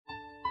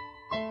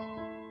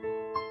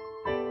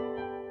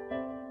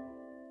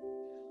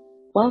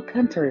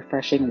Welcome to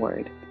Refreshing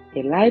Word,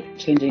 a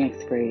life-changing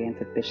experience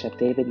with Bishop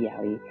David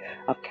Yali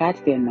of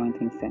Catch the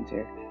Anointing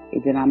Center, a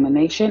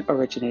denomination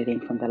originating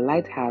from the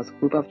Lighthouse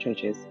Group of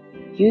Churches,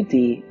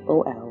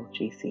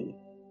 UDOLGC.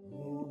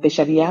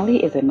 Bishop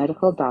Yali is a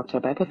medical doctor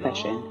by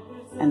profession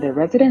and the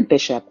resident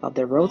bishop of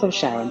the Rose of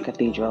Sharon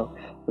Cathedral,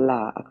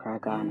 La Accra,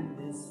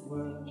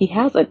 Ghana. He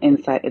has an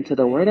insight into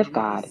the Word of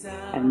God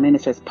and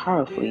ministers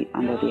powerfully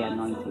under the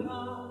anointing.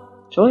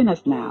 Join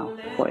us now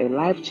for a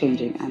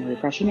life-changing and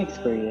refreshing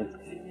experience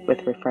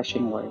with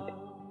Refreshing Word.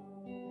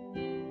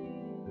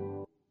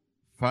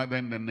 Father,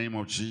 in the name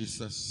of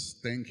Jesus,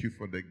 thank you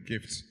for the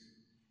gift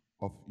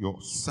of your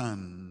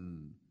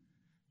Son,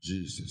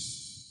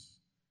 Jesus.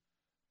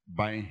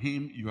 By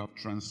him, you have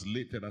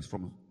translated us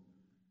from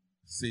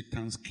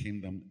Satan's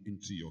kingdom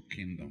into your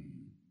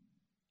kingdom.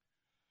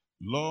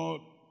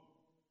 Lord,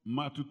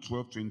 Matthew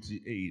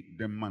 12:28,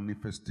 the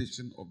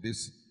manifestation of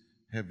this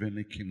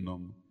heavenly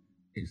kingdom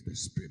is the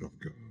Spirit of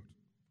God.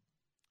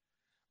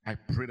 I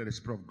pray that the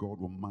Spirit of God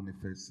will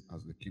manifest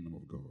as the kingdom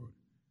of God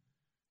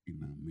in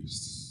our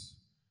midst.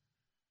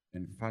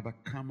 And Father,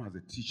 come as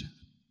a teacher.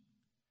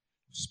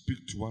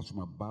 Speak to us from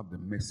above the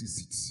mercy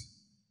seats.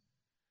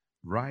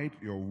 Write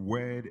your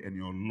word and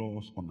your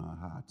laws on our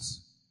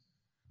hearts.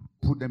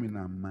 Put them in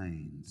our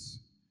minds.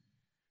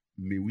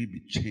 May we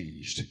be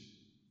changed.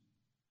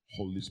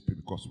 Holy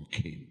Spirit, because we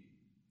came.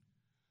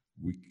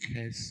 We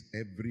curse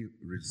every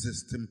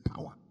resisting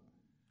power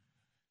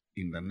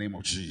in the name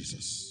of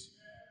Jesus.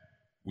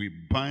 We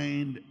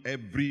bind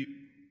every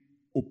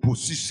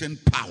opposition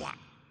power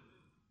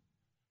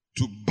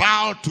to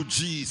bow to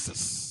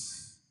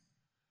Jesus.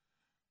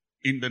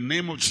 In the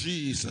name of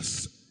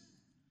Jesus,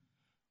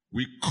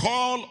 we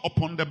call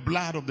upon the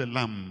blood of the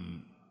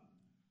Lamb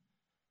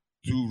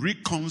to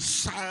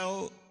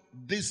reconcile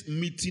this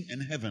meeting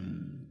in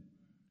heaven.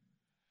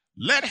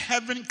 Let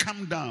heaven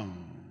come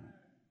down.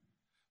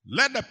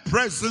 Let the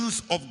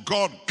presence of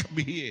God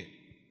be here.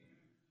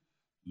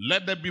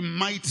 Let there be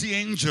mighty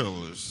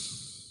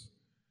angels,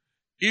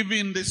 even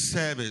in this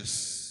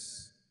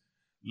service.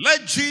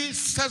 Let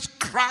Jesus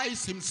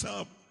Christ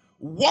himself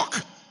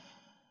walk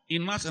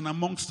in us and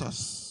amongst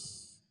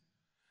us.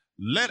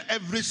 Let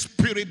every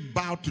spirit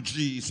bow to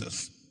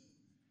Jesus.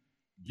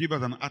 Give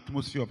us an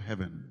atmosphere of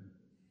heaven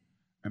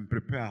and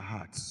prepare our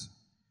hearts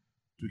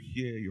to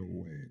hear your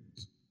word.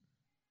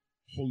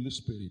 Holy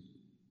Spirit,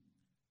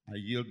 I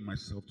yield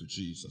myself to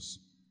Jesus.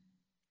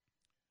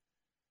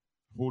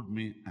 Hold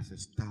me as a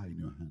star in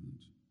your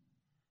hand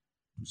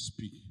to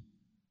speak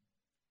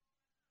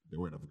the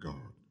word of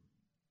God.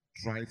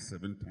 Try it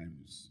 7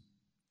 times.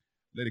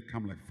 Let it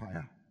come like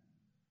fire.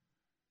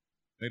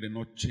 Let it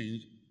not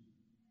change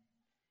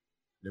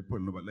the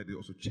point, but let it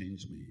also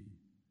change me.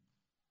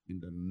 In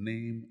the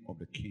name of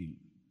the King,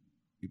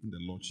 even the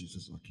Lord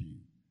Jesus our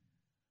King.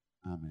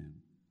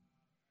 Amen.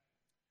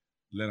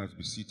 Let us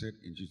be seated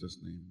in Jesus'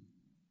 name.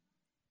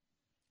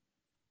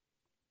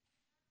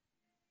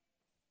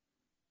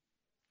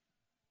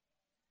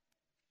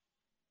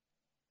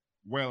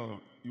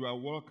 Well, you are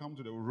welcome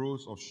to the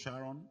Rose of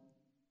Sharon,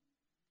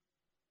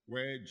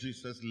 where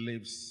Jesus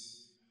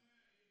lives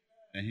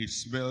and he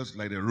smells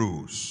like a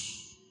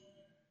rose.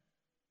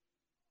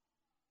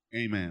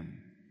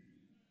 Amen.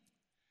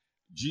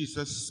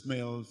 Jesus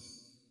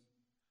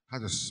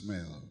has a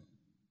smell,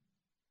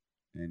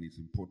 and it's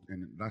important,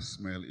 and that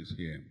smell is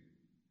here.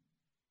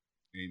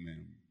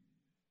 Amen.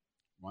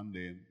 One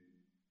day,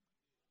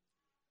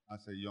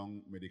 as a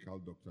young medical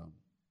doctor,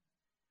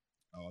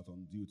 I was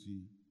on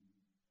duty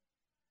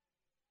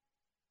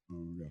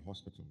in the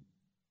hospital,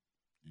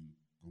 in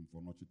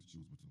Comfornochi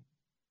Teaching Hospital.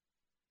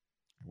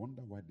 I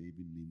wonder why they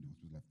even named the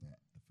hospital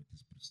after a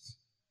fetish priest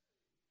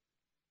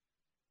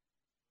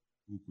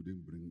who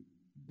couldn't bring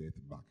death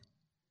back.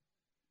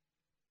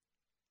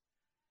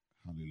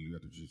 Hallelujah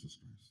to Jesus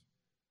Christ.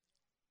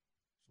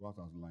 So as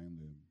I was lying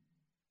there,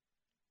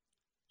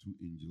 2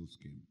 angels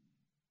came.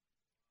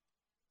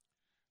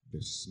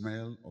 The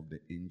smell of the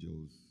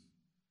angels,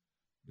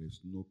 there's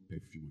no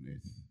perfume on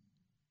earth.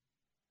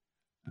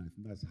 And I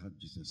think that's how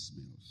Jesus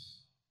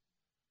smells.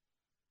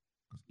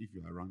 Because if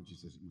you're around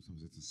Jesus, you must have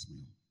a certain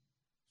smell.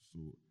 So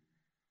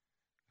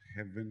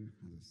heaven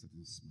has a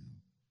certain smell.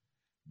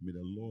 May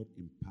the Lord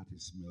impart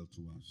his smell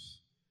to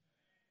us.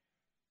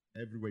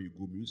 Everywhere you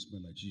go, may you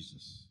smell like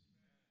Jesus.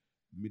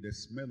 May the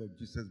smell of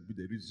Jesus be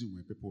the reason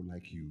why people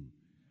like you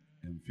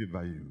and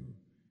favor you.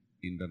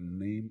 In the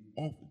name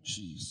of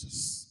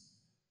Jesus.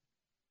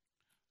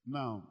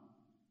 Now,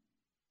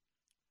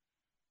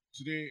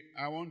 today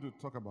I want to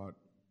talk about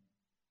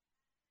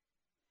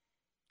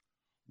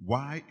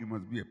why you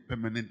must be a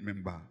permanent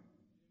member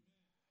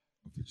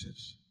of the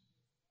church.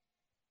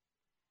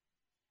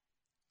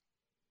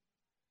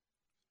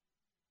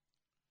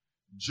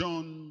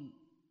 John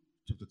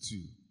chapter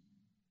 2.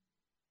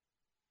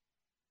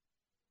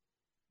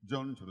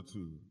 John chapter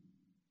 2,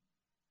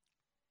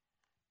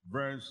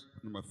 verse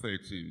number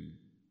 13.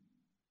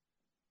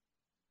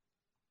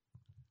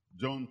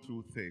 John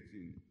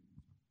 2:13.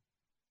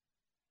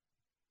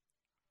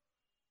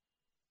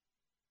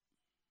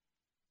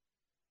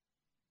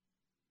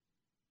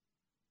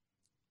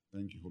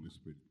 Thank you, Holy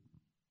Spirit.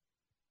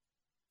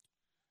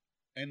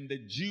 And the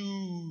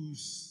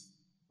Jews'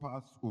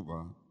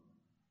 Passover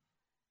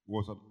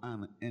was at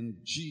hand, and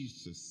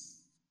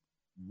Jesus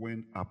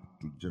went up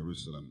to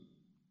Jerusalem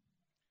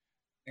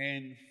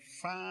and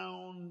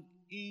found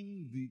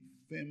in the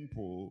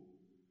temple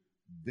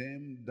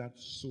them that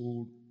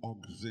sold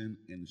oxen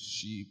and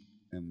sheep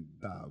and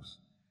doves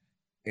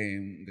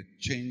and the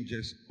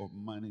changers of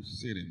money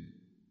sitting.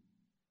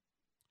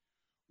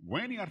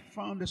 When he had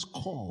found a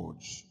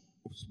scourge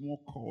of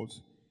small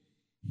cords,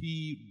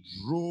 he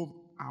drove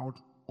out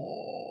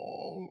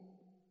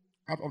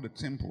of the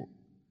temple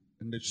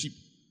and the sheep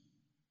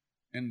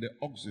and the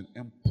oxen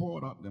and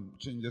poured out the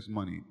changers'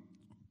 money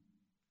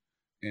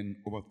and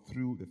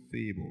overthrew the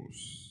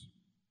tables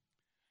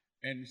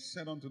and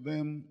said unto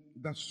them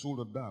that sold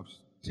the doves,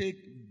 take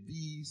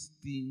these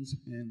things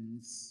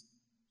hence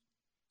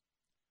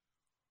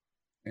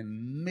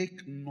and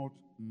make not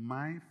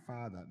my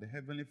Father, the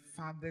heavenly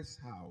Father's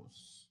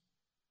house,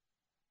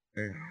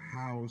 a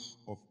house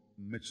of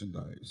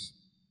merchandise.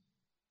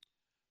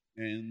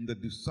 And the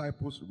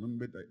disciples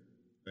remembered that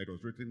it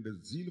was written, the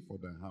zeal for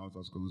thy house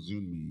has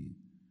consumed me.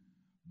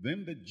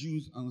 Then the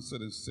Jews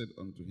answered and said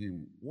unto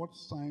him, what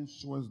sign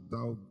showest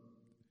thou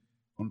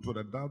unto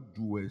that thou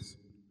doest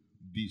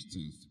these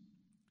things?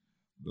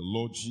 The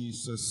Lord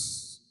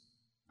Jesus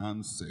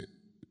answered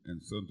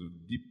and said unto him,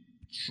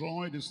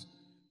 destroy this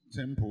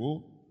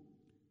temple,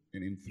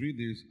 and in 3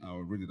 days I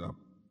will raise it up.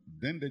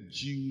 Then the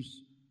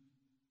Jews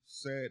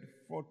said,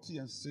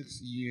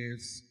 46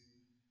 years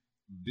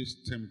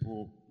this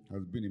temple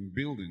has been in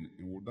building,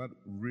 and will not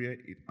rear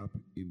it up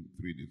in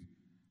 3 days.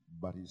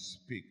 But he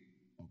spake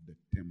of the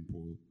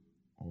temple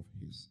of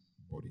his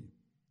body.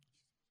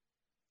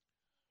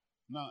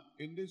 Now,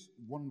 in this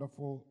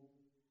wonderful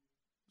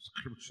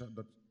scripture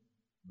that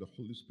the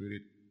Holy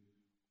Spirit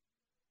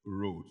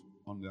wrote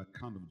on the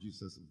account of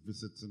Jesus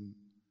visiting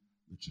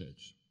the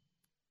church.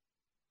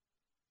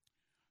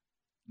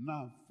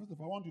 Now, first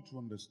of all, I want you to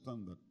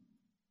understand that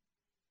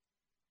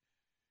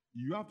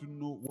you have to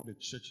know what the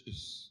church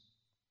is,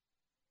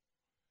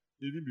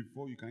 even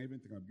before you can even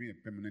think of being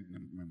a permanent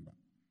member.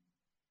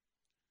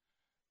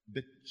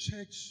 The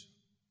church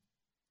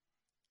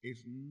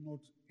is not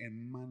a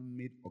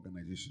man-made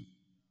organization.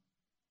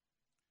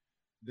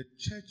 The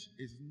church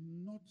is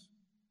not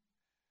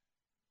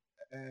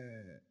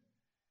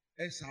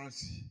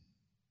SRC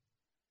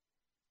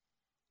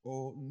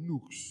or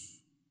NUCS.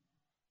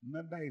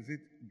 Neither is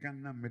it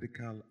Ghana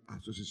Medical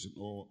Association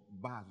or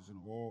Bar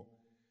Association or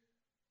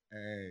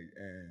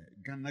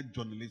Ghana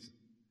Journalists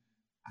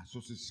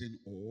Association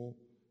or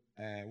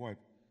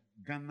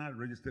Ghana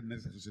Registered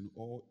Nurses Association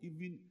or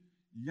even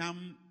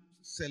Yam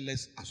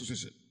Sellers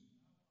Association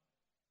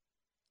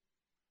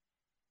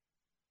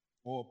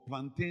or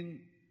Plantain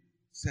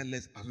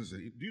Sellers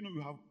Association. Do you know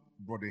you have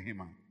Brother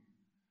Hema?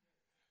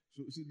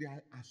 So you see, there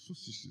are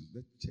associations.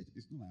 The church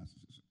is not an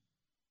association.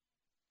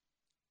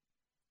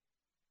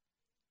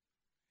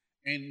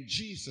 And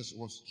Jesus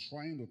was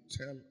trying to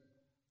tell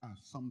us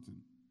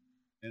something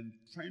and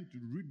trying to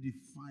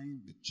redefine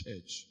the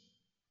church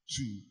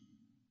to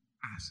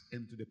us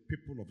and to the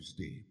people of his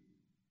day.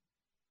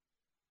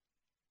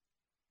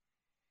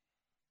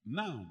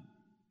 Now,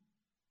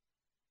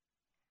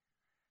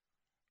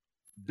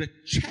 the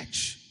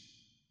church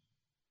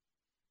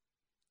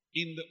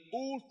in the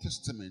Old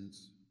Testament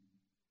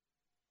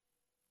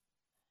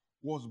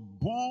was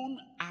born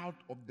out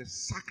of the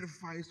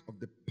sacrifice of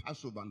the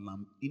Passover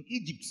lamb in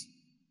Egypt.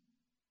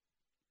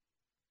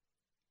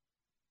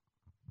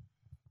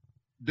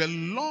 The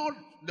Lord,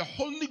 the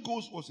Holy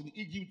Ghost was in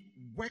Egypt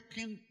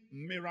working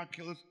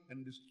miracles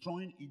and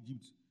destroying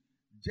Egypt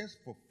just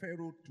for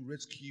Pharaoh to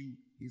rescue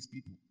his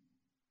people.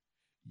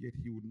 Yet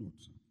he would not.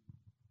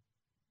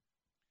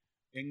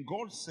 And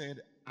God said,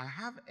 I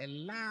have a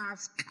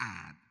last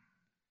card.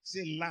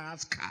 Say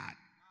last card.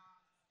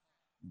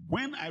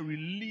 When I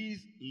release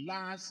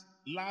last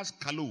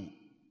kalo,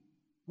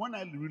 when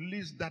I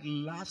release that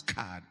last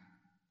card,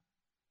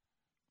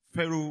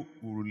 Pharaoh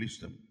will release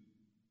them.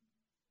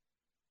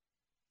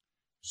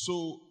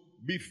 So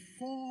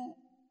before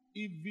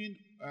even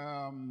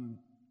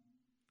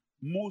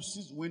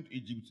Moses went to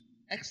Egypt,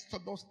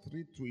 Exodus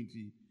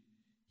 3:20,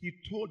 he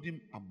told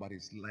him about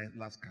his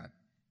last card.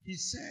 He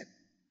said,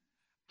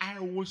 I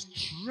will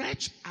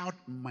stretch out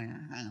my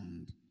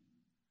hand,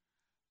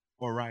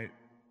 all right,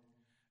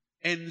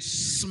 and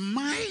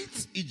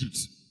smite Egypt.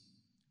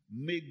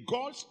 May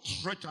God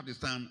stretch out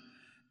his hand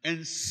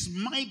and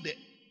smite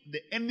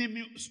the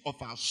enemies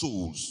of our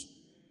souls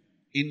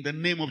in the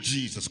name of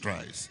Jesus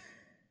Christ.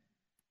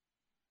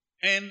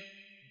 And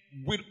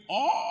with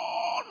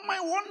all my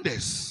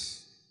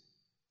wonders,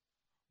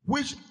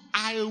 which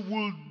I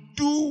will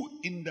do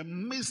in the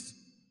midst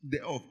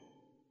thereof,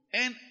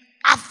 and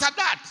after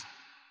that,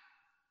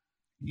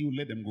 he will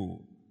let them go.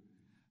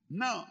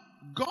 Now,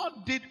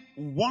 God did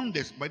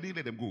wonders, but he didn't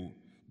let them go.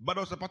 But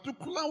there was a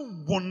particular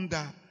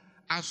wonder.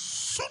 As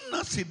soon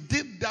as he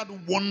did that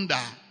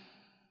wonder,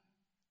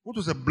 what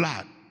was the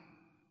blood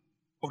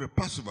of the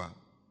Passover,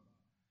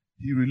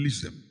 he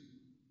released them.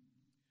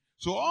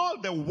 So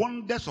all the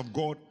wonders of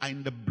God are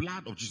in the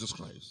blood of Jesus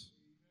Christ.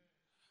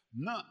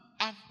 Now,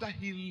 after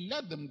he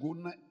let them go,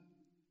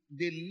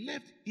 they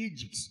left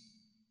Egypt.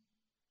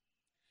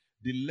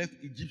 They left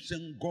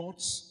Egyptian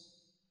gods,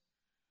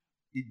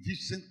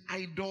 Egyptian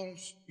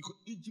idols, because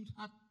Egypt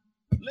had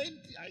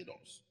plenty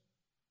idols.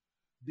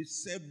 They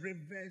served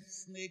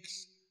rivers,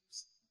 snakes,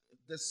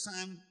 the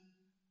sun,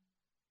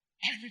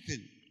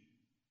 everything.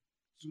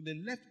 So they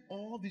left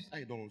all these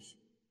idols,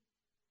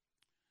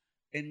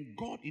 and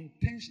God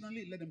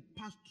intentionally let them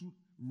pass through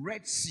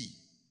Red Sea.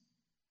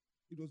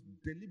 It was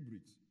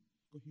deliberate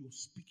because he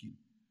was speaking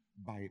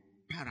by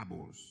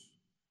parables.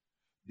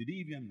 They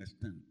didn't even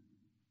understand.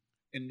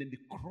 And then they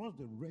crossed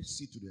the Red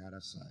Sea to the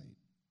other side.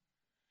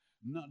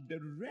 Now, the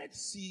Red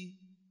Sea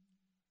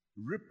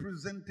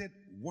represented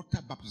water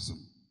baptism.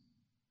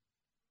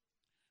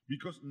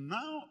 Because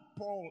now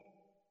Paul,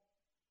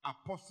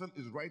 apostle,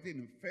 is writing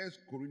in 1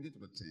 Corinthians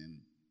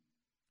 10,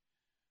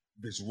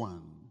 verse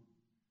 1.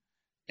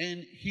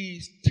 And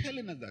he's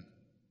telling us that,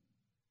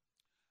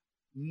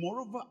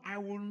 moreover, I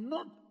will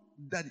not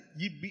that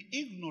ye be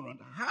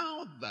ignorant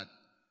how that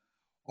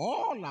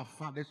all our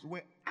fathers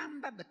were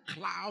under the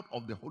cloud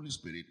of the Holy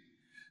Spirit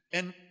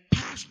and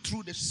passed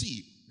through the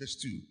sea. Verse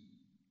 2.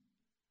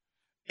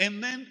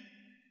 And then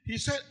he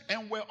said,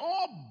 and were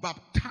all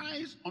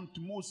baptized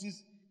unto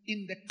Moses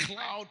in the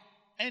cloud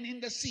and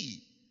in the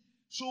sea.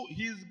 So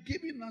he's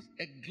giving us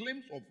a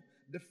glimpse of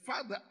the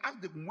fact that as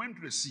they went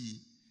to the sea,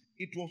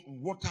 it was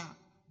water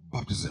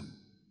baptism.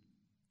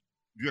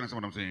 Do you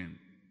understand what I'm saying?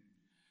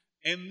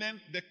 And then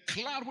the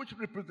cloud, which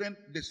represents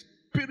the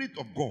Spirit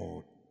of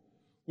God,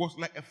 was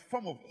like a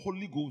form of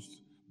Holy Ghost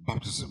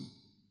baptism.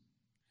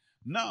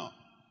 Now,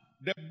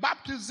 the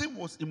baptism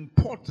was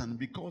important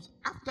because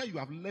after you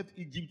have left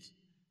Egypt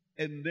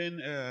and then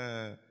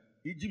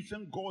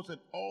Egyptian gods and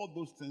all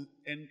those things,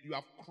 and you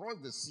have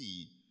crossed the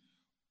sea,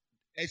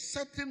 a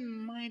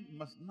certain mind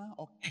must now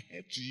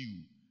occur to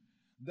you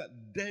that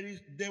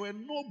there were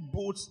no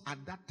boats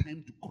at that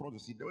time to cross the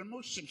sea. There were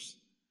no ships.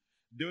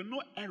 There were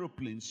no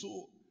aeroplanes.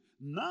 So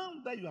now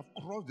that you have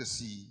crossed the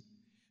sea,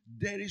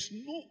 there is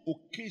no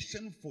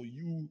occasion for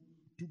you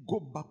to go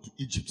back to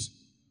Egypt.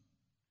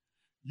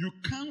 You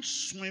can't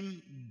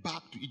swim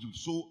back to Egypt.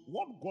 So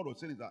what God was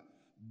saying is that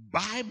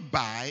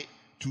bye-bye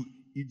to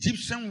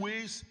Egyptian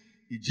ways,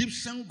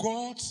 Egyptian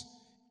gods,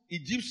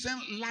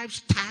 Egyptian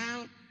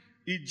lifestyle,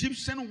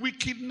 Egyptian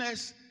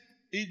wickedness,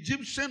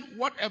 Egyptian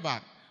whatever.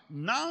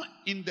 Now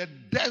in the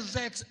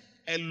desert,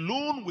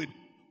 alone with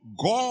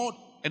God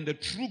and the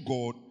true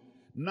God,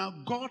 now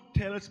God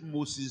tells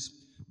Moses,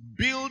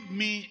 build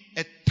me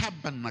a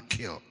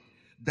tabernacle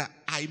that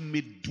I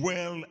may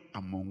dwell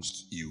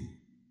amongst you.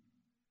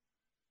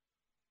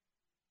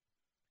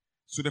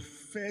 So the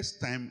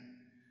first time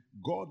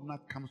God now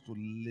comes to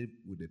live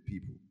with the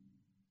people.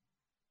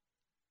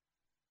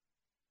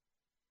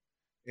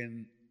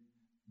 And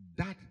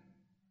that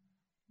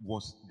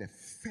was the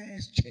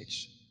first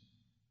church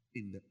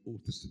in the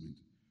Old Testament,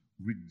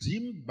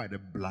 redeemed by the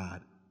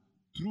blood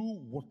through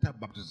water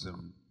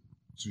baptism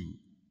to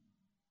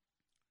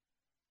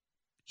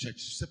church,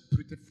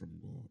 separated from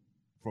God,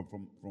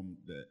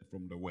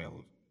 from the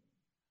world.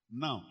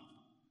 Now,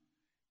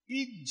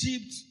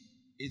 Egypt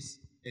is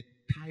a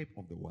type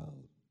of the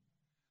world.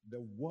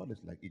 The world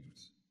is like Egypt.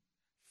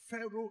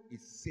 Pharaoh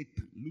is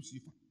Satan,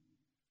 Lucifer.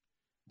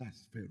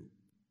 That's Pharaoh.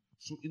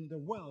 So in the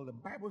world, the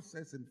Bible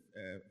says in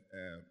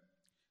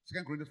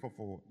 2 Corinthians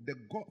 4:4,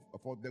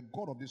 the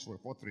God of this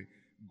world, 4:3,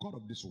 God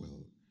of this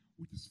world,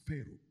 which is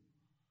Pharaoh.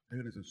 You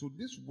understand? So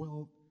this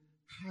world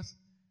has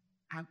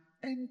an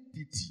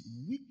entity,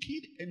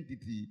 wicked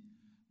entity,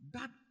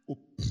 that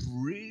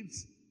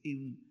operates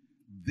in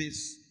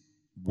this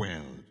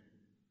world.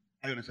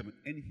 I understand.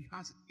 And he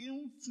has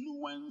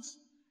influence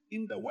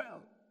in the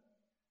world.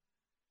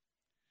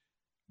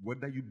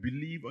 Whether you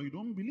believe or you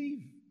don't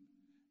believe,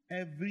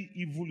 every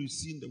evil you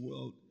see in the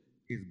world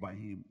is by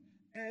him.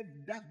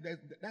 That's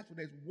what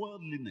there's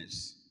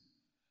worldliness.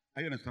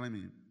 Are you understanding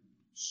me?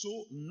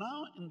 So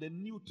now in the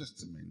New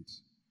Testament,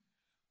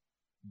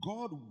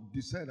 God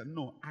decided,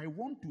 no, I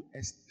want to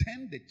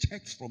extend the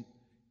church from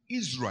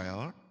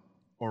Israel,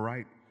 all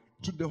right,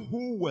 to the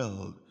whole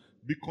world,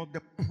 because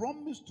the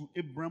promise to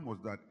Abraham was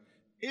that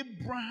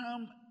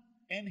Abraham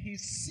and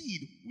his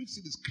seed, which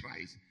seed is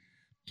Christ,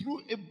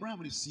 through Abraham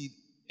and his seed,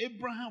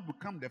 Abraham will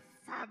become the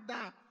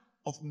father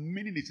of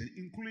many nations,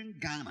 including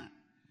Ghana.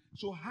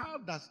 So how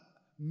does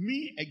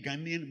me, a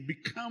Ghanaian,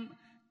 become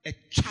a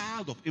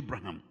child of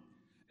Abraham?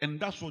 And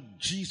that's what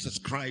Jesus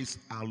Christ,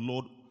 our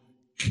Lord,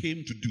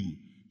 came to do.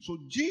 So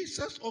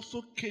Jesus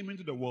also came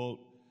into the world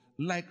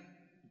like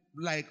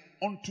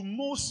unto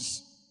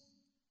Moses.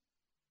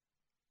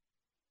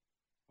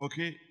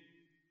 Okay?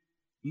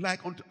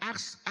 Like unto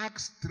Acts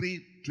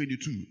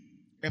 3:22.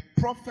 A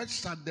prophet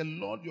shall the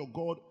Lord your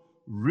God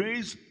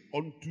raise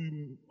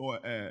unto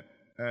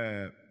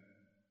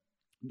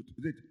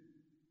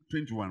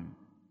 21.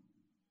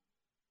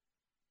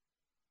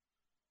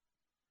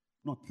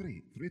 No,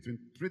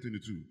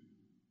 3:22.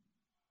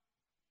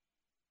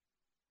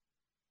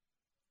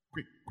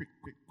 quick,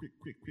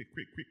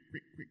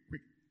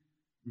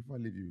 before I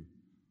leave you.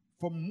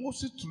 For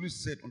Moses truly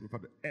said unto the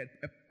Father,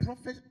 a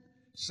prophet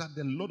shall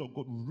the Lord of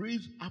God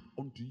raise up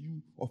unto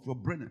you of your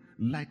brethren,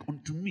 like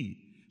unto me.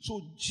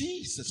 So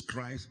Jesus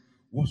Christ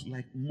was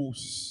like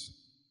Moses.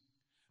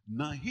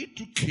 Now he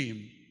too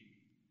came.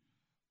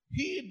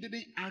 He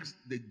didn't ask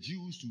the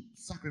Jews to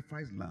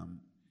sacrifice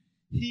lamb.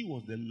 He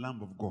was the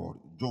Lamb of God,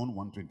 John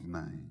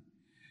 1:29.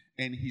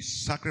 And he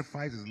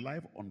sacrificed his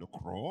life on the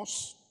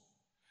cross.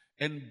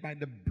 And by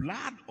the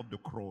blood of the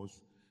cross,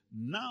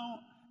 now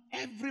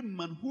every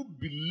man who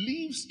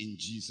believes in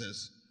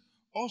Jesus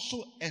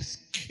also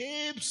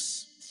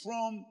escapes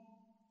from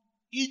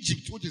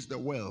Egypt, which is the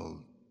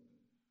world,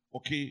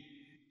 okay,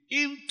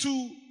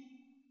 into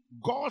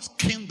God's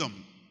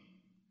kingdom,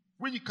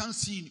 when you can't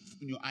see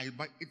in your eyes,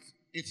 but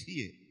it's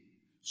here.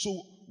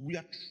 So we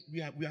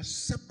are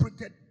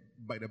separated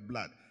by the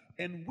blood,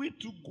 and we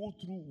to go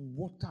through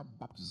water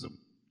baptism.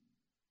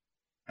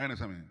 I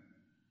understand me?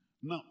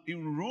 Now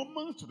in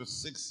Romans chapter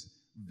 6,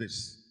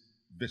 verse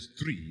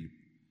 3,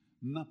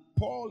 now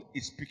Paul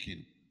is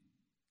speaking.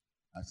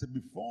 I said,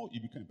 before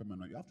you become a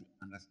permanent, you have to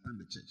understand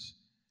the church.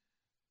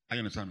 I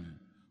understand me?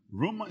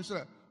 Romans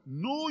said,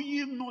 know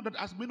ye not that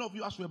as many of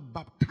you as were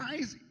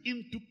baptized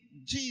into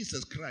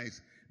Jesus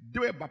Christ, they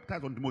were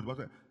baptized unto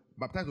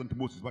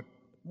Moses, but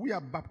we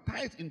are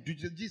baptized into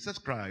Jesus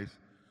Christ.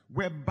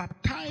 We're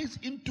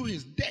baptized into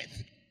his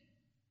death.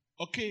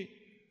 Okay.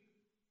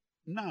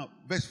 Now,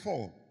 verse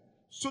 4.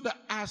 So that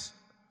as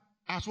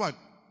what?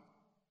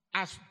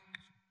 As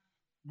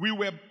we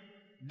were,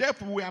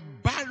 therefore we are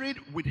buried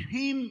with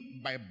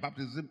him by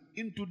baptism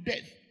into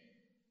death.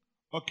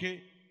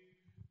 Okay.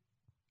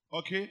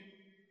 Okay.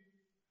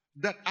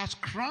 That as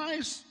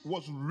Christ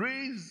was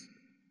raised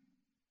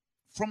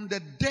from the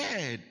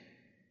dead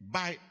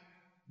by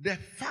the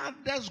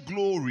Father's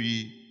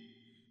glory,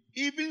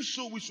 even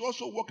so we should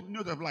also walk in the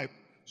newness of life.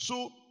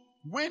 So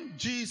when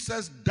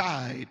Jesus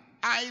died,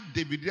 I,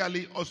 David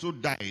Daly, also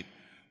died.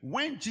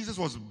 When Jesus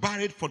was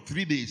buried for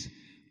 3 days,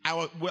 I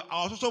was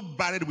also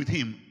buried with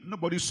him.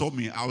 Nobody saw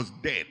me. I was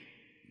dead.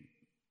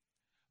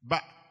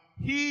 But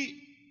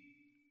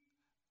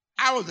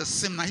I was a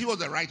sinner. He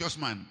was a righteous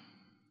man.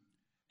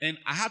 And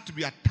I had to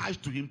be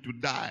attached to him to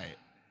die.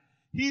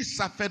 He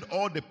suffered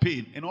all the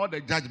pain and all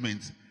the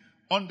judgments.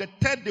 On the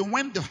third day,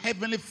 when the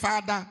Heavenly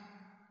Father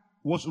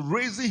was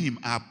raising him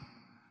up,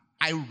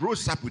 I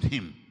rose up with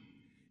him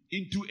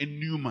into a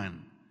new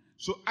man.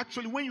 So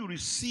actually, when you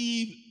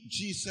receive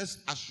Jesus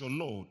as your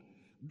Lord,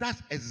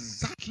 that's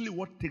exactly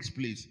what takes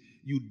place.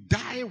 You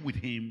die with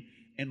him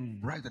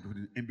and rise up with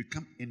him and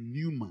become a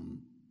new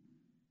man.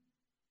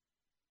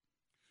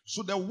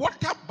 So the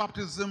water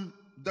baptism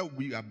that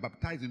we are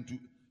baptized into,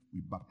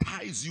 we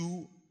baptize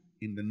you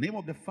in the name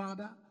of the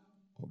Father,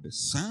 of the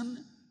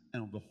Son,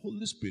 and of the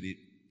Holy Spirit,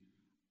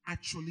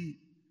 actually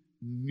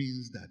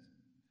means that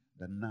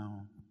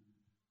now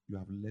you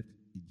have left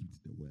Egypt,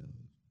 the world.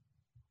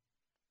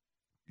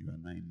 You are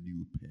now a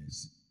new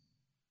person.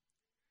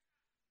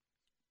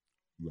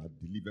 You are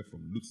delivered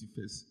from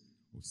Lucifer's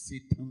or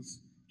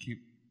Satan's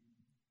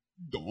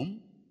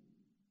kingdom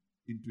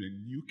into a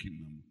new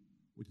kingdom,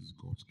 which is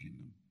God's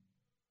kingdom.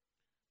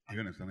 Are you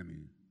understanding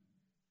me?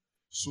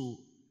 So,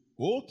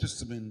 Old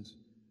Testament,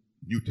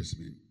 New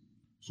Testament.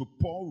 So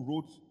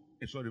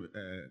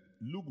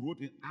Luke wrote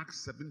in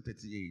Acts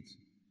 7:38.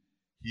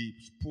 He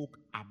spoke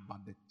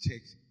about the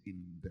church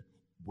in the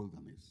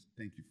wilderness.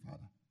 Thank you,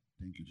 Father.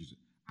 Thank you, Jesus.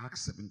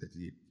 Acts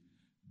 7:38.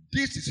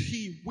 This is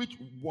he which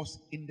was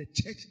in the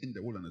church in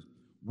the wilderness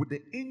with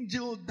the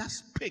angel that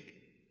spake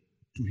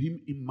to him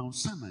in Mount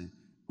Sinai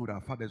with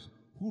our fathers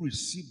who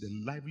received the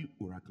lively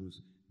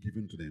oracles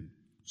given to them.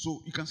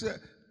 So you can say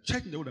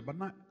church in the wilderness, but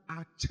now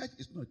our church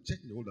is not a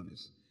church in the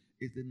wilderness.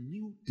 It's the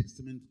New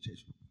Testament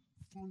church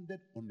founded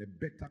on the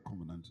better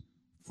covenant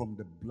from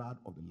the blood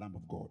of the Lamb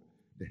of God,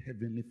 the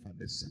Heavenly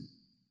Father's Son.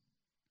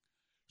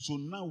 So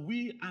now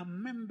we are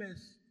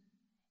members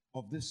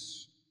of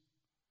this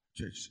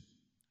church.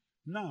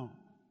 Now,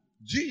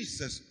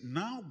 Jesus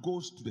now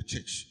goes to the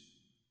church.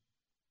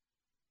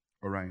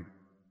 All right.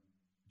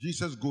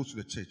 Jesus goes to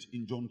the church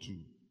in John 2.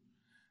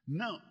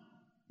 Now,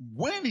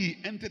 when he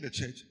entered the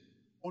church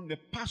on the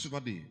Passover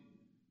day,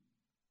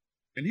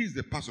 and he's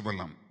the Passover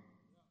lamb,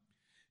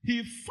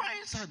 he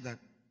finds out that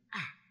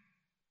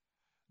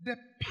the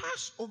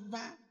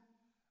Passover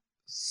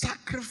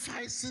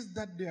sacrifices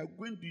that they are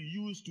going to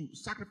use to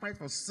sacrifice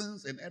for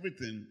sins and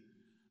everything,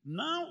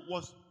 now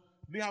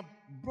they have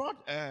brought,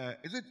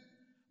 is it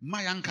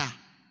Mayanka?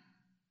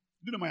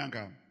 Do you know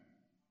Mayanka?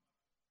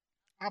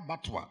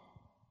 Abattoir.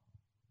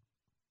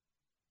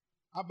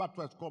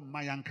 Abattoir is called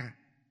Mayanka.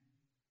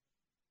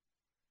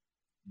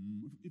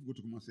 If you go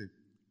to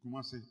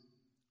Kumasi,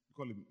 you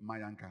call it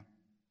Mayanka.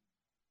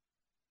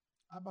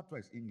 Abattoir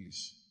is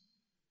English.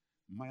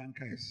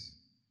 Mayanka is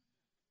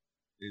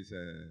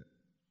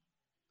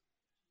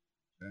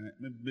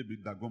maybe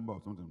Dagomba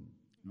or something.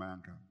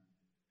 Mayanka.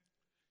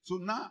 So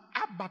now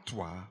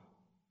Abattoir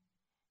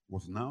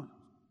was now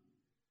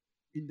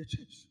in the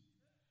church.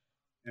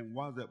 And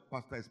while the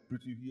pastor is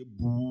preaching here,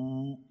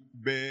 boo,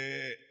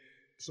 bear,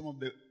 some of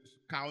the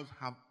cows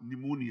have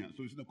pneumonia,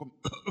 so it's not come.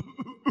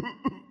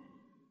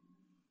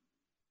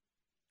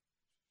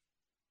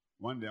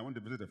 One day I went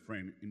to visit a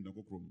friend in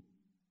Nogokrom,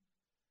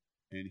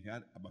 and he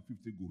had about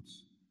 50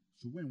 goats.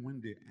 So when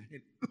one day I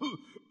heard,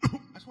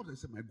 that's what I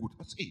said, my goat.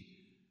 I said, hey,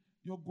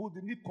 your goat,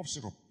 they need cough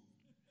syrup.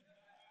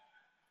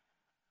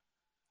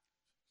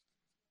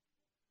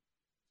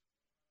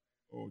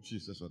 Oh,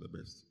 Jesus, you are the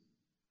best.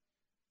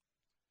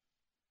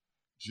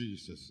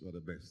 Jesus, you are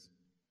the best.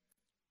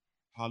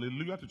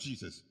 Hallelujah to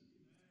Jesus.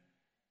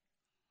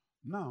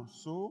 Now,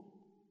 so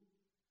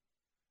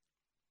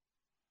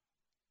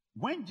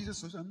when Jesus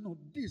says, no,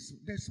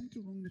 there's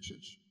something wrong in the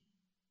church.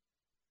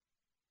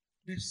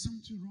 There's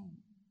something wrong.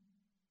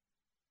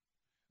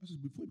 I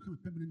said, before you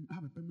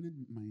have a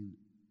permanent mind,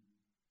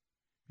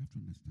 you have to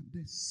understand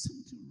there's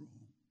something wrong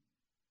with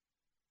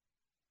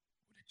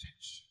the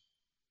church.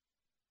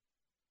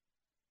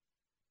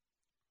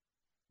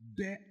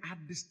 There are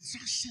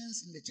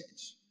distractions in the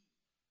church.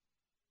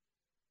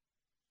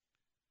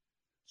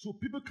 So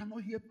people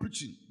cannot hear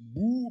preaching.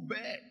 Boo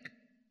back.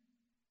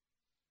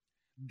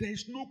 There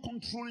is no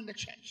control in the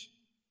church.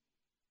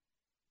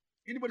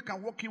 Anybody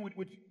can walk in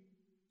with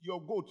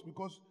your goat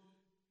because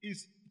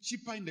it's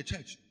cheaper in the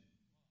church.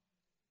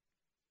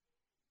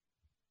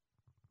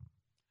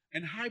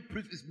 And high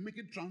priest is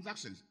making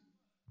transactions.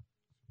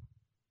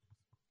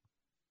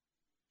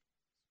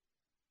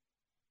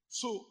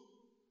 So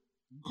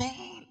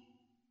God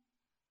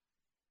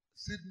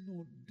said,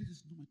 no, this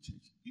is not my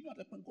church. You know, at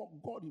that point,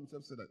 God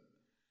himself said that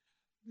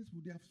this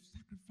would have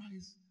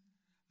sacrificed.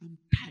 I'm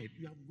tired.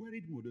 You have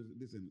worried me with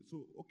this.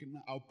 So, okay,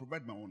 now I'll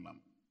provide my own lamb.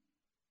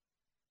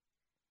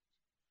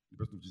 The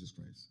person of Jesus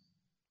Christ.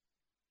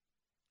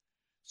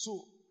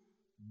 So,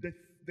 the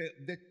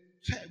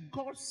church,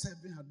 God's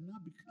serving had now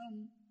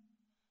become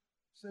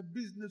a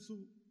business. So,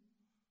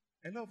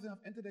 a lot of them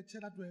have entered the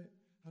church that way,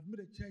 have made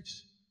the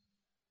church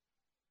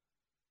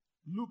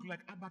look like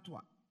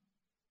abattoir.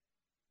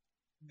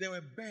 There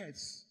were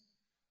birds.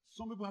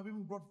 Some people have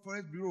even brought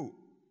Forest Bureau.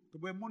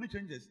 Where money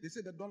changes, they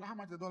say the dollar, how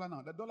much is the dollar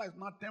now? The dollar is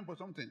now 10 for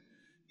something.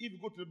 If you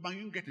go to the bank,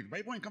 you don't get it.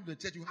 But when you come to the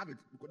church, you have it.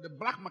 Because the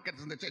black market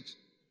is in the church.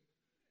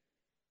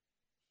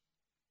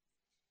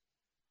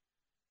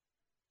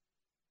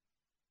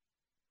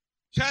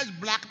 Church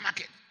black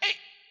market. Hey!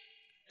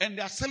 And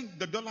they are selling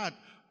the dollar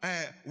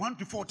at 1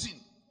 to 14.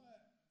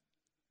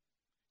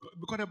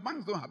 Because the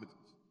banks don't have it.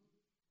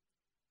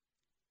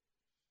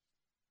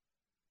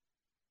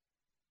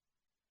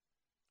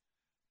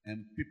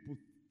 And people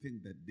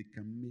think that they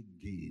can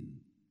make gain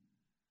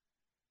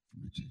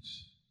from the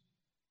church.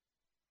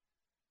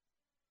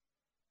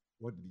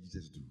 What did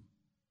Jesus do?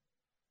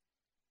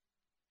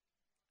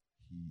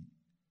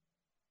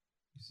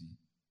 You see,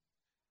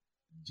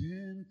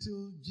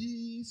 gentle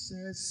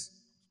Jesus,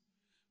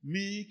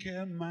 meek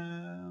and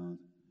mild,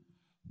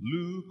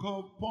 look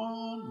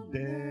upon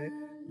the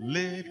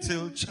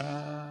little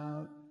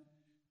child,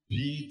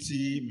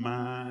 pity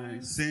my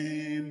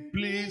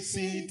simplicity.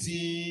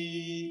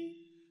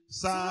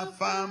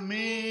 Suffer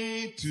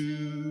me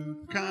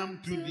to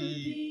come to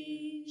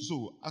thee.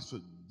 So, as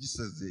for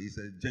Jesus, is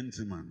a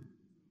gentleman.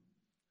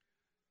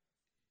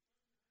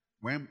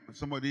 When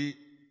somebody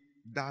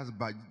does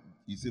bad,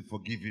 he say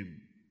forgive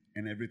him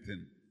and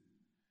everything.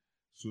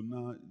 So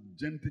now,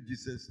 gentle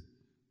Jesus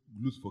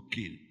looks for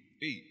Cain.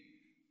 Hey,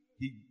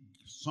 he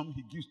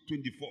gives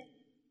 24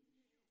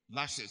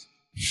 lashes.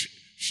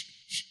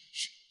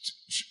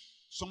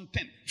 Some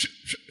 10.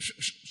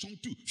 Some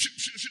 2.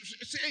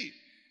 Say, hey.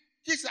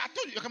 Jesus, I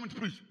told you you're coming to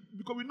preach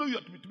because we know you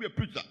have to be a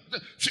preacher.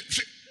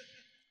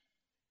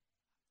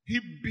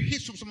 He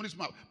hits from somebody's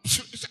mouth. He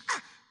said,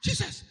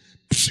 Jesus.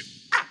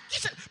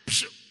 Jesus.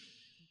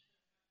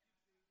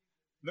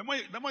 The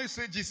more you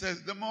say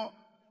Jesus, the more.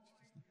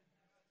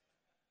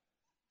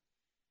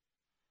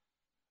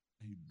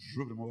 And he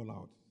drove them all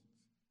out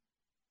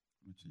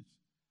from the church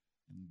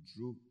and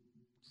drove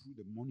through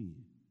the money.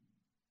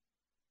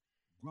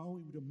 Go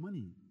away with the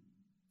money.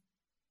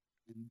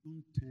 And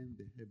don't turn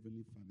the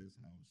Heavenly Father's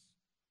house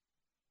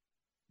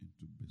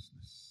into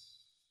business.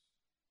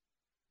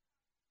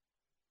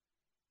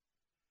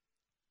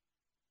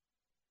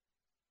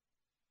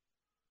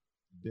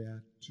 There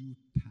are two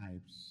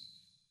types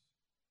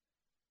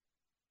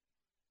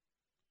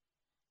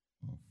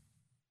of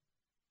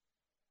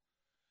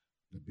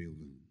the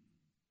building.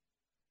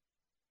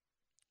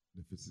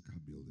 The physical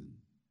building.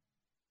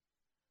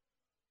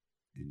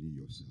 And you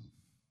yourself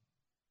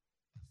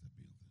as a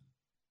building.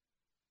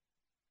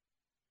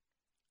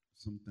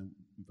 Sometimes,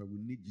 in fact, we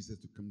need Jesus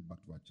to come back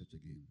to our church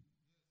again.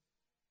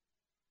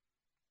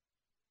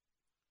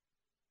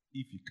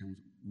 If he comes,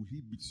 will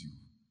he beat you?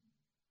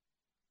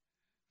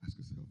 Ask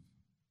yourself.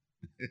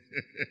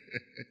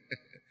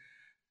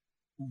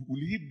 Will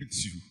he beat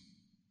you?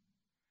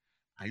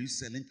 Are you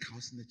selling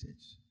cows in the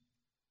church?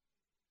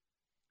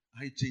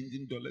 Are you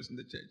changing dollars in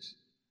the church?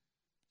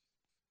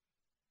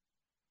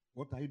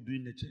 What are you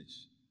doing in the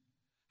church?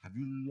 Have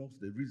you lost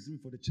the reason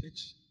for the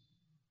church?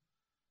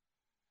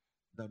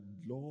 That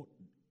Lord,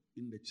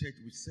 in the church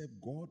we serve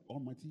God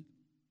Almighty.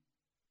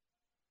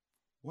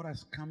 What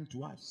has come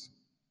to us?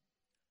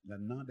 That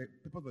now the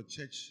people of the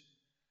church,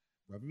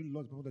 we have even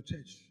lost people of the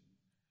church.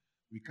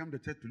 We come to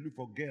church to look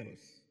for girls.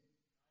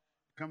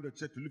 Come to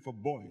church to look for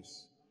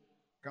boys.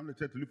 Come to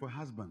church to look for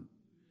husband.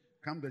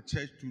 Come to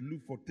church to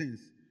look for things.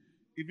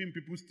 Even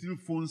people steal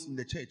phones in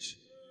the church.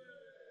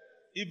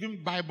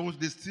 Even Bibles,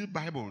 they steal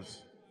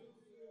Bibles.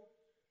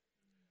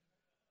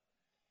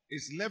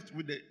 It's left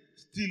with the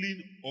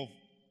stealing of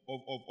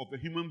a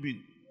human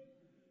being.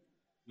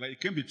 Like you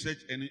came to church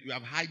and you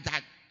have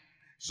hijacked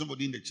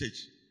somebody in the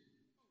church.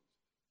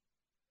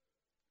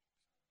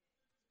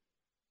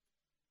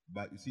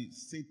 But you see,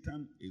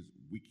 Satan is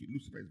wicked.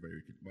 Lucifer is very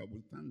wicked. But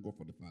we thank God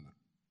for the Father.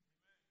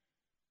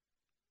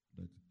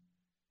 That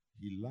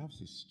he loves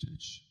his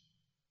church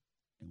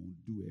and will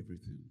do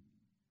everything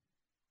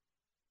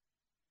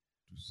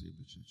to save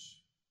the church.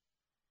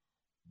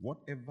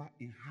 Whatever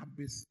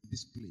inhabits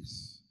this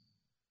place,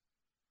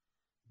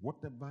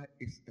 whatever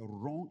is a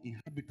wrong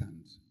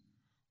inhabitant,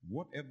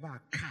 whatever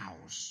are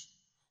cows,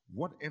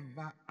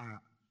 whatever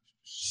are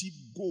sheep,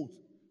 goats,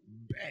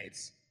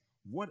 birds,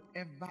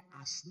 whatever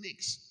are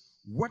snakes,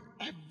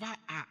 whatever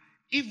are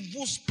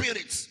evil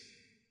spirits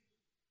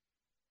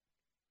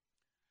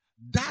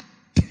that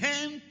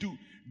tend to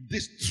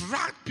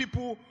distract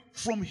people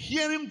from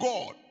hearing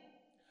God.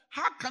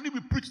 How can you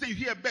be preaching and you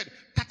hear a bird?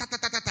 Ta, ta, ta,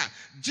 ta, ta, ta.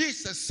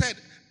 Jesus said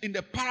in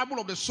the parable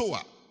of the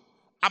sower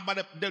about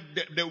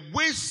the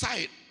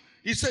wayside,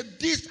 he said,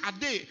 these are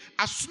they,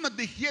 as soon as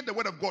they hear the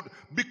word of God,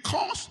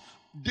 because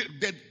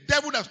the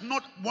devil does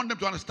not want them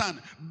to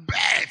understand,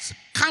 birds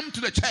come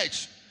to the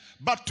church.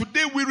 But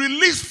today we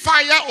release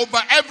fire over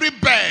every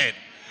bird.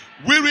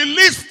 We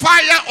release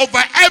fire over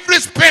every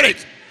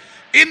spirit.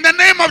 In the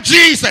name of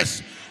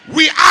Jesus,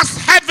 we ask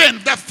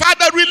heaven, the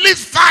Father,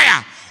 release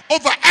fire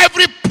over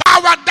every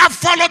power that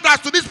followed us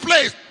to this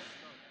place.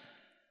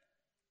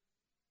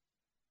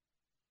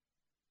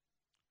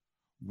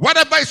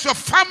 Whatever is your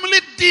family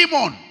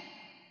demon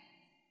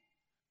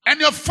and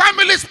your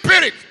family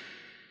spirit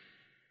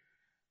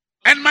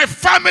and my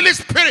family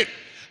spirit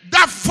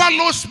that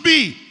follows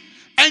me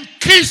and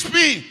keeps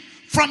me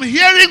from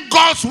hearing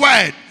God's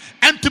word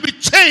and to be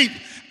changed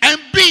and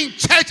be in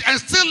church and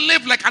still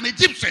live like an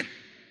Egyptian,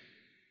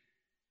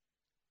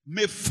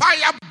 may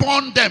fire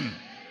burn them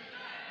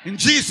in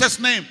Jesus'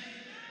 name.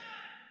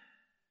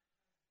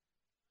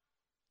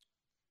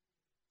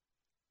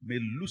 May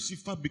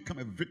Lucifer become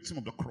a victim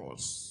of the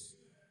cross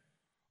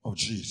of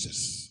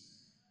Jesus.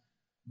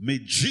 May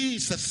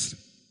Jesus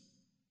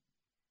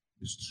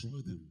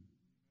destroy them.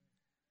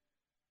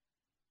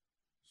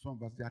 Some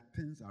of us, there are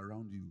things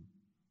around you.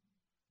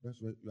 That's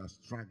why you are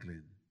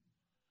struggling.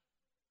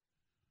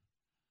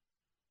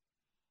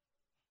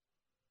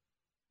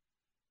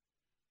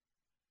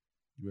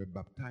 You were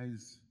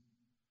baptized,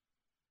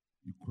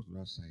 you crossed the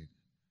other side,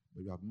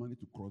 but you have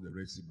managed to cross the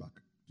Red Sea back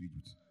to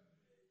Egypt.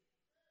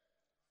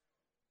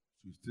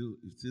 So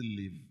you still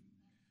live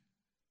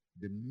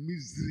the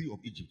misery of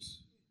Egypt.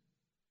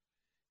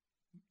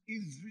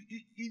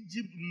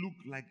 Egypt look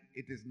like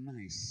it is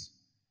nice,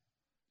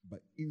 but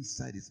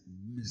inside is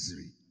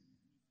misery.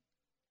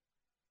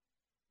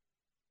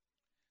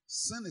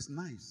 Sin is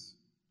nice,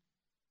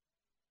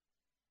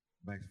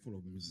 but it's full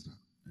of misery.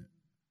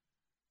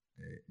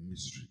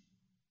 Misery.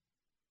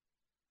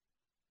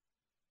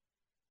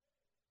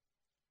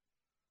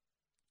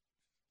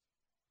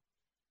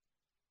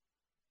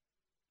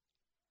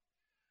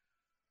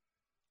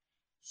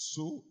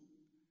 So,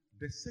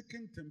 the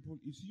second temple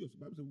is yours.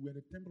 The Bible says we are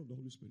the temple of the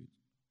Holy Spirit.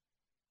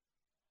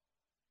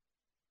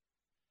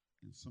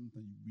 And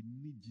sometimes we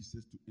need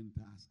Jesus to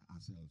enter us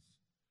ourselves,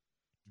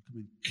 to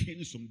come and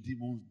cane some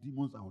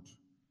demons out.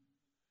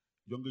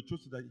 Younger Cho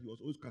said that he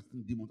was always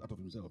casting demons out of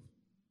himself.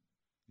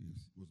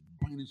 Yes, he was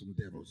binding some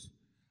devils.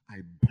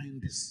 I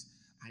bind this.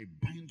 I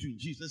bind you in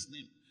Jesus'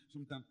 name.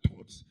 Sometimes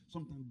thoughts,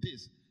 sometimes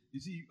this. You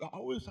see, I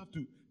always have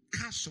to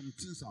cast some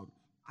things out.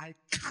 I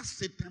cast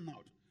Satan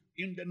out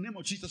in the name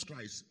of Jesus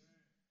Christ.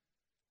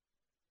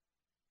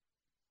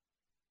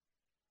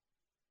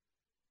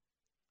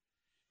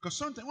 Because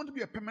sometimes you want to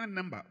be a permanent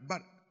member,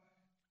 but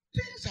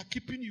things are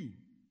keeping you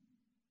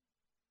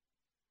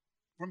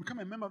from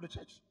becoming a member of the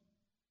church.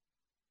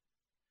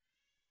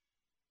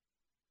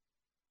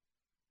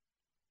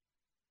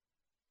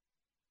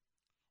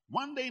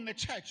 One day in the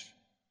church,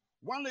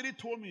 one lady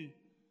told me,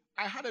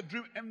 I had a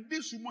dream, and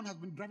this woman has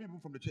been driving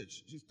people from the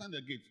church. She stands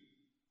at the gate.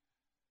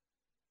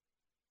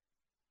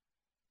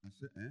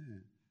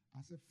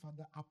 I said,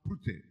 Father, uproot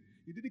her.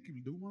 He didn't kill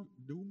the woman.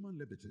 The woman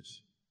left the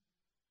church.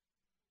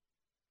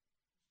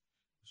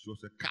 She was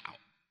a cow.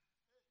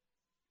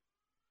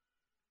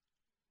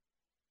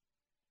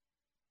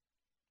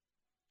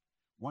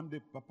 One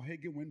day, Papa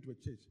Hagin went to a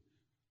church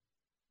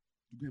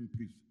to go and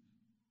preach.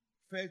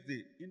 First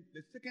day,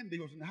 the second day,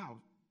 he was in the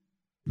house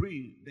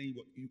praying. Then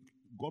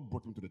God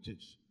brought him to the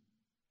church.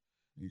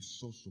 And he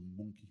saw some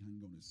monkey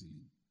hanging on the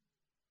ceiling.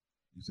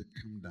 He said,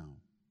 "Come down."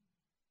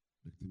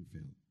 The thing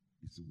fell.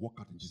 He said, "Walk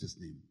out in Jesus'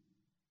 name."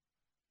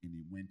 And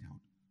he went out.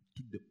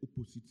 to the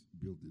opposite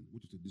building,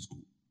 which is a disco.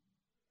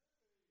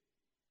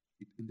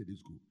 It ended the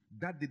disco.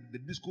 That the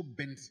disco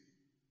bent.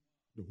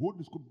 The whole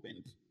disco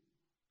bent.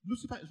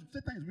 Lucifer,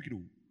 Satan is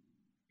wicked.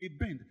 It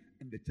bent,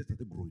 and the church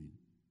started growing.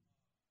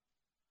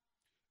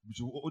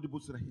 Bishop Odibo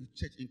said that his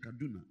church in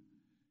Kaduna,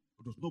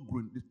 it was not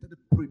growing. They started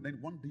praying. Then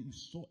one day he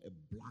saw a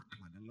black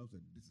cloud, and the Lord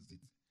said, "This is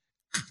it.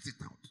 Cast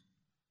it out."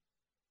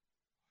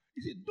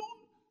 He said, don't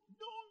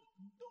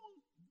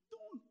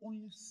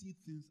only see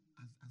things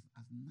as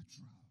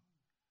natural.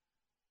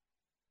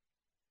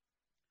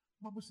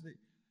 Bible said,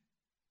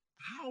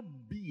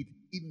 howbeit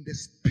in the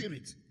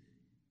spirit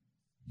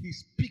he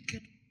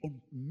speaketh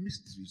on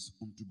mysteries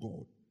unto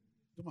God.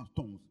 Thomas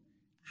tongues.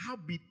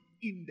 Howbeit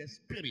in the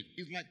spirit.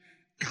 It's like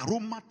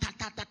karoma ta.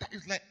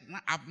 It's like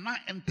I've now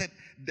entered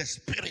the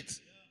spirit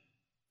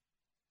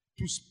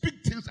to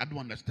speak things I don't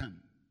understand.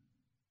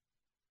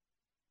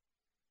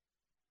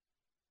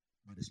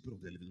 By the Spirit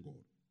of the living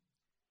God.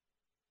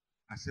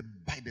 I said,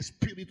 by the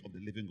Spirit of the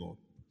living God.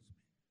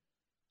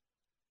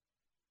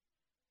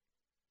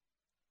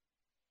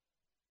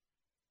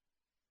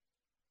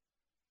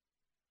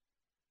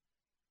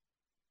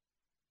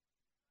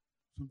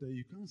 Sometimes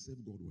you can't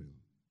serve God well.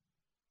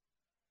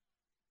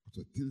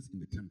 Because the things in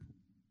the temple.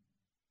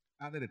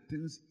 Either the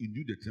things in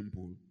you, the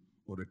temple,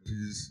 or the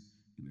things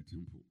in the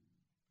temple.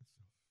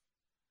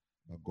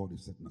 But God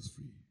is setting us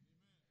free.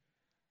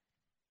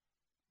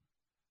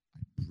 I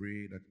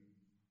pray that,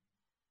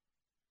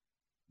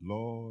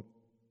 Lord,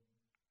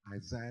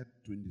 Isaiah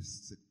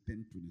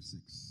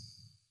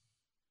 10:26.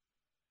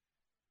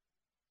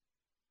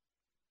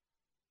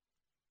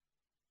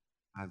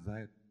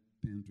 Isaiah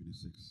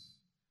 10:26.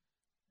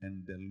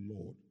 And the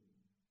Lord,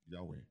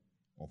 Yahweh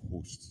of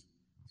hosts,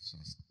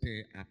 shall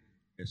stir up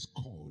a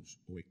scourge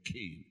or a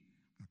cane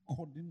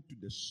according to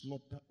the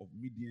slaughter of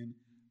Midian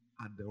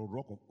at the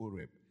rock of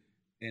Oreb,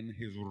 and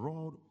his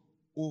rod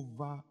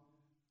over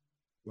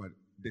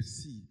the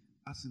sea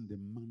as in the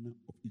manner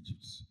of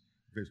Egypt.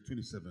 Verse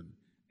 27.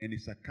 And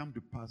it shall come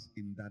to pass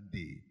in that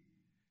day,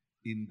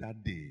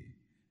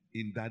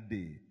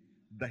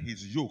 that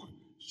his yoke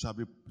shall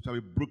be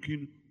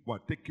broken,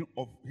 taken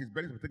off, his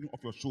burden shall be taken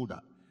off your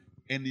shoulder,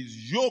 and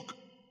his yoke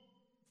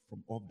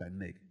from off thy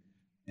neck,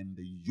 and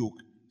the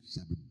yoke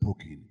shall be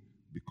broken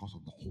because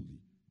of the Holy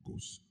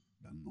Ghost,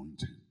 the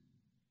anointing.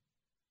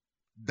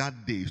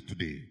 That day is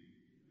today.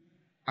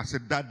 I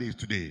said that day is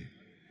today.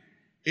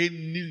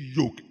 Any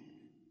yoke,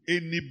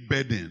 any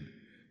burden,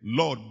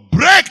 Lord,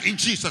 break in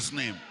Jesus'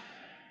 name.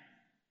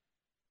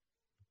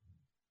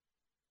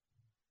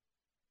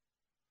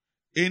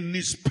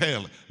 Any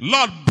spell,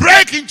 Lord,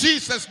 break in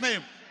Jesus'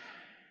 name.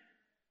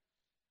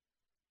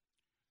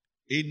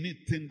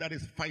 Anything that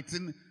is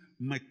fighting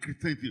my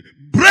Christianity,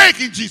 break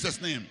in Jesus'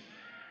 name.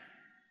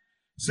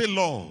 Say,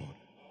 Lord,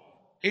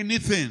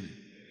 anything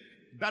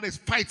that is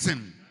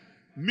fighting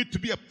me to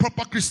be a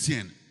proper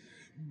Christian,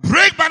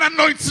 break by the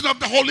anointing of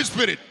the Holy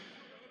Spirit.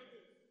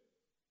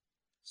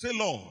 Say,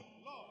 Lord,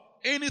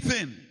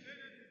 anything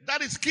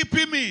that is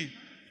keeping me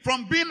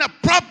from being a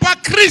proper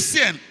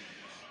Christian,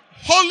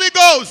 Holy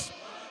Ghost,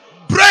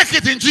 break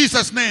it in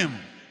Jesus' name.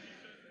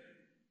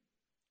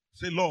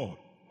 Say, Lord,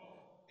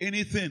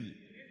 anything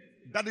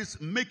that is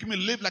making me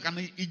live like an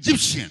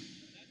Egyptian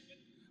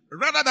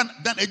rather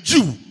than a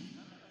Jew,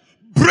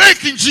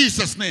 break in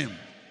Jesus' name.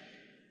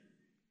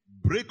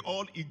 Break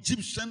all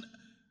Egyptian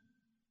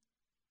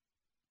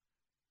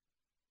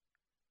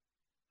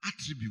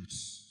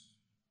attributes.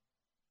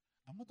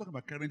 I'm not talking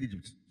about current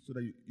Egypt so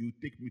that you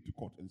take me to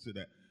court and say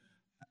that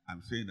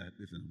I'm saying that.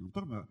 Listen, I'm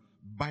talking about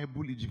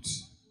Bible Egypt.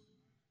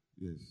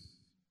 Yes.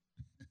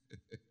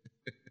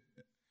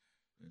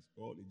 Yes,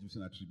 all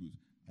Egyptian attributes.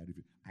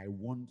 I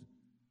want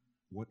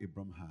what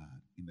Abraham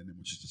had in the name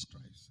of Jesus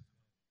Christ.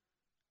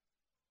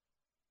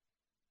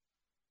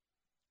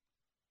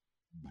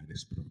 By the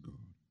Spirit of God.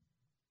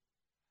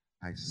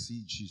 I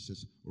see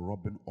Jesus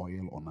rubbing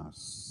oil on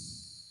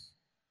us.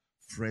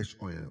 Fresh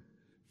oil.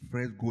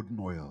 Fresh golden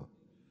oil.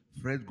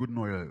 Fresh golden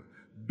oil.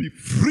 Be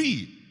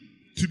free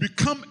to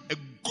become a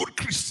good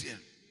Christian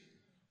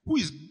who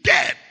is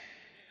dead.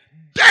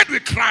 Dead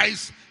with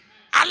Christ.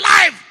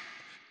 Alive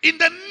in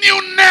the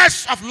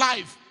newness of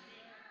life.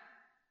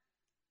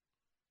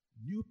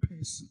 New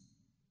person.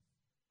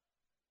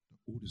 The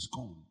old is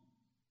gone.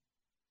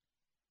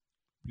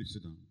 Please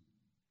sit down.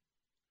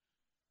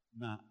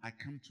 Now I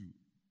come to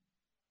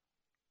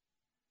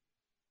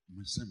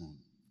my sermon.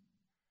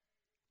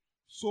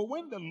 So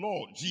when the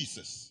Lord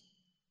Jesus,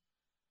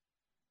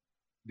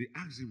 they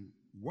asked him,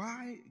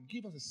 why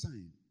give us a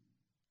sign?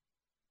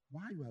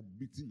 Why you are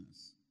beating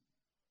us?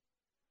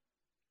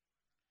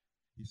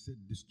 He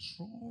said,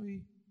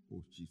 destroy,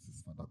 oh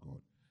Jesus, Father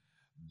God,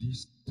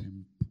 this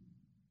temple.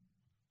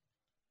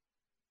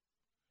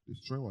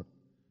 Destroy what?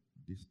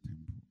 This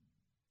temple.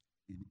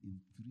 And in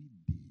 3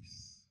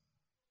 days,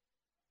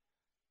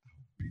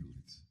 I'll build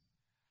it.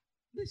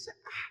 They said,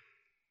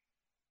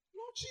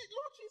 Lord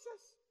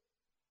Jesus,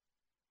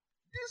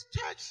 this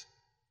church,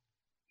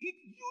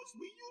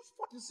 we used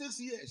 46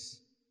 years.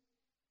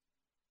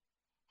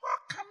 What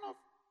kind of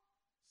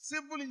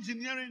civil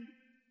engineering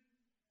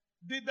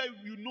Did that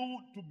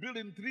to build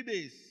in 3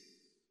 days.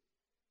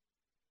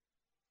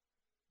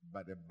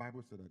 But the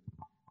Bible said that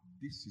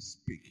this is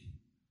speaking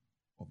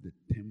of the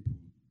temple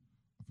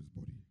of his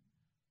body.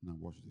 Now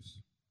watch this.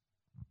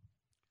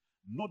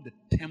 Not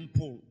the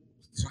temple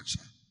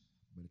structure,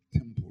 but the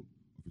temple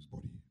of his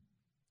body.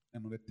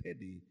 And on the third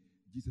day,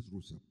 Jesus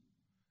rose up.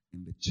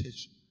 In the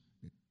church,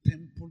 the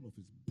temple of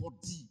his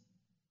body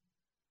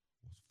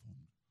was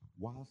formed,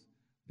 whilst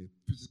the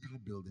physical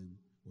building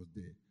was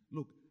there.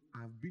 Look,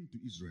 I've been to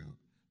Israel.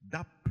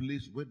 That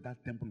place where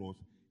that temple was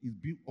is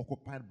being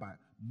occupied by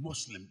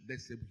Muslims.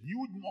 There's a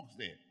huge mosque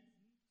there.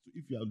 So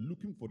if you are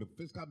looking for the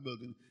physical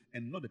building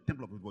and not the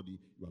temple of his body,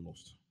 you are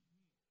lost.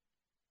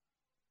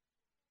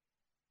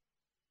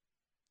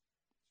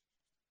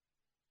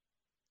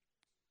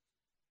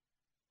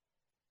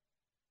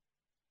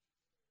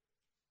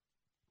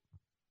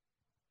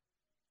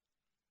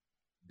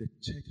 The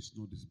church is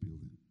not this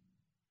building.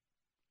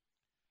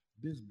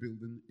 This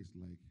building is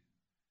like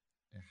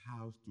a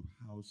house to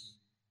house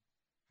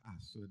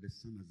so that the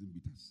sun doesn't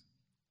beat us.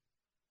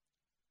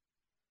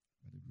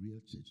 But the real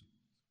church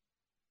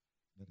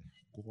that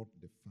God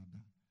the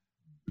Father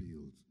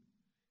built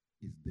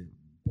is the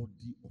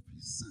body of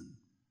his Son.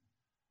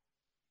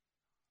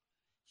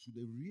 So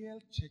the real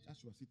church,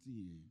 as you are sitting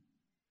here,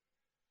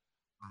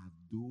 are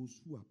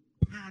those who are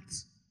part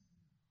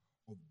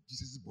of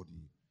Jesus'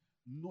 body,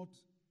 not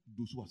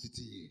those who are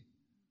sitting here.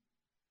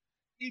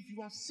 If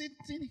you are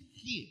sitting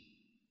here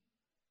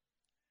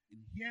and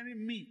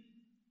hearing me,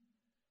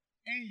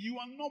 and you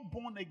are not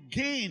born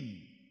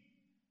again,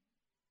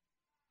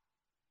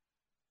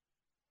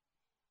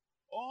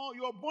 or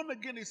your born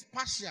again is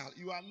partial,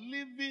 you are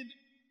living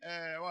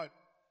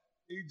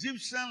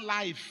Egyptian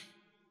life.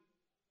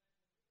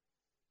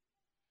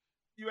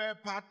 You are a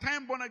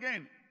part-time born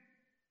again.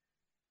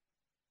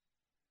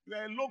 You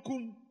are a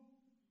locum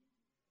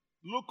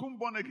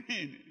born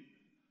again.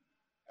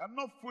 I'm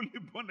not fully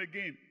born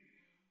again.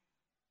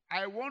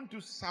 I want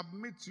to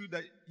submit to you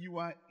that you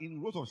are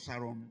in Rose of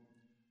Sharon,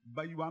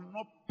 but you are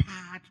not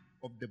part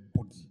of the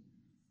body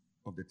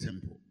of the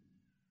temple.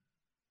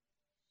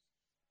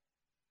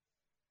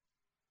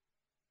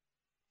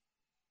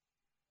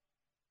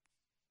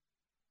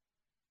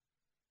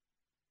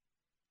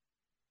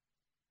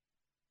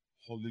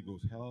 Holy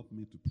Ghost, help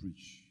me to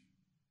preach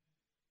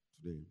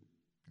today.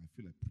 I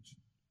feel like preaching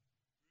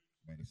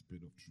by the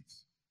Spirit of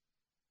truth,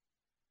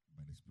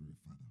 by the Spirit of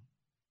Father.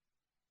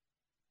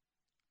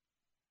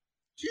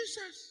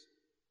 Jesus,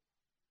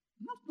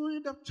 not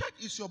knowing the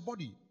church is your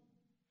body.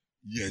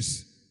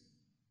 Yes,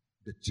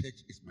 the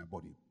church is my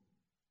body.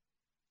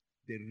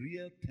 The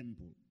real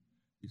temple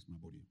is my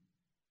body.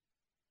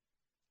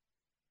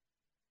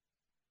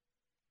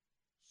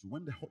 So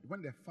when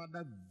the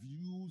Father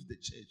views the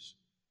church,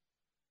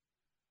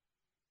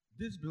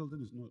 this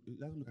building is not, he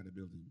doesn't look at the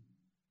building.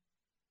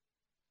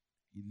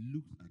 He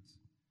looks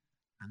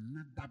at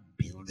another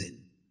building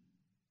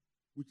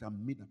which are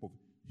made up of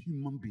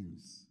human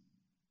beings.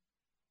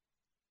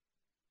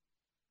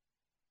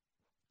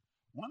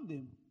 One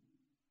day,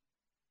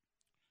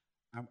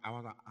 I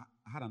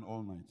had an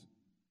all-night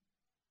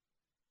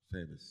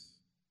service.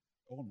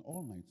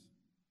 All night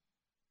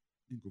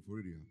in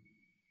Koforidua.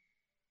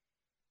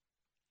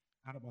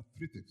 At about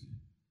 3:30,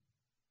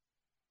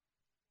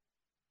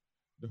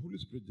 the Holy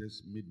Spirit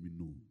just made me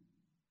know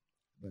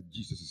that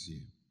Jesus is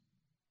here.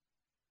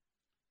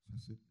 So I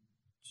said,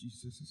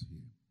 Jesus is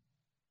here.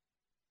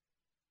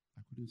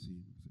 I couldn't see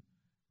him. I said,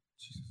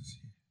 Jesus is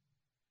here.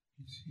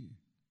 He's here.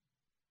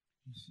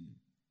 He's here.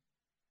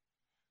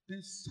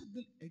 Then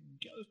suddenly a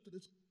girl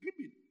started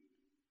screaming.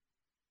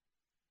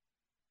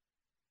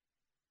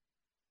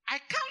 I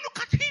can't look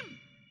at him.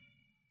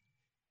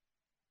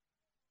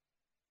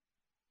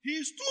 He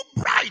is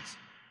too bright.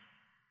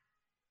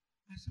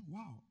 I said,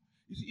 wow.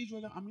 You see,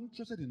 Israel, I'm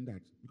interested in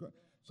that.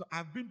 So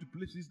I've been to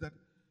places that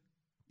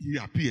he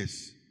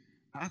appears.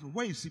 I asked,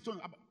 where is he? So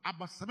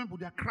about 7 people,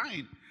 they are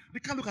crying. They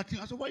can't look at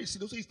him. I said, where is he?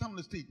 They say he's standing on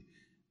the stage.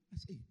 I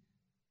said, hey,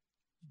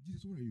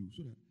 Jesus, where are you?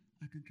 So that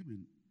I can come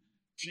and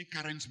drink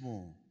currents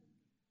more.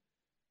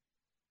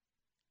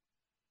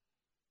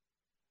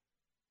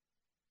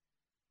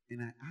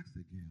 And I asked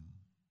the girl,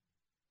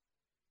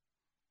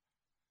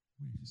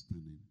 where is he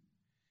standing?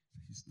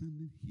 He's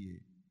standing here.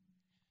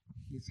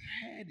 His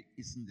head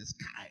is in the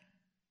sky.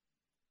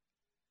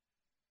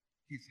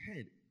 His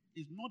head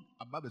is not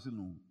above the sea,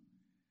 no.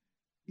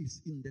 It's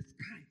in the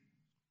sky.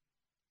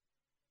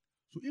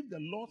 So if the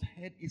Lord's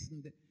head is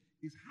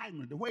high,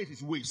 where is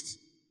his waist?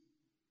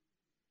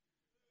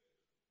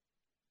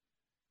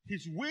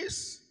 His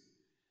waist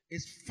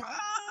is far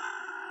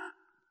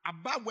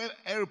above where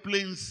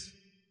airplanes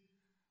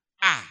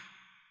are.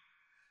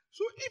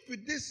 So if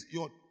it is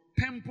your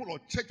temple or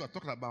church you're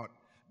talking about,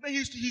 then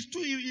he's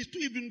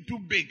even too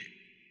big.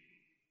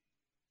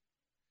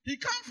 He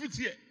can't fit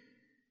here.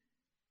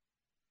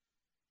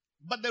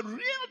 But the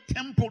real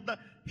temple that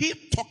he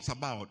talks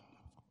about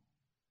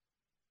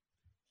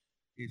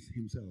is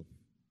himself,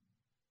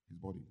 his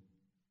body.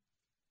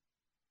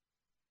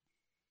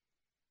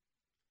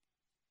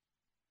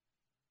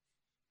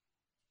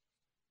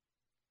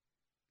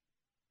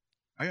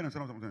 Are you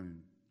understand what I'm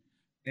saying?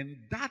 And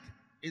that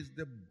is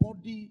the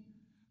body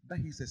that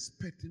he's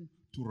expecting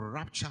to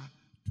rapture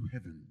to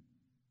heaven.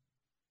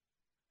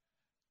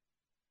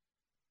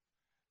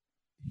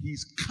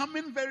 He's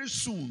coming very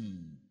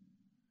soon.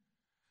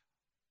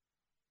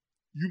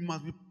 You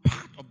must be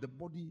part of the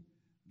body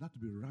that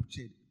will be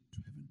raptured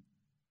to heaven.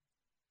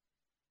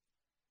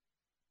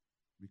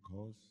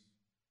 Because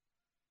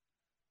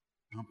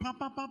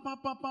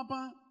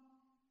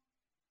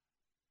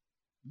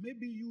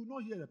maybe you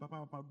not hear the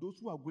papa. Those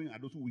who are going are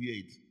those who hear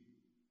it.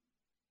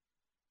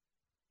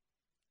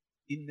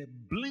 In the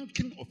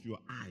blinking of your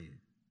eye,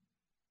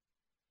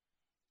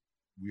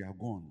 we are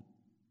gone.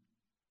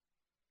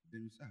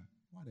 Then you say,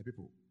 why are the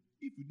people?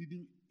 If you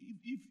didn't,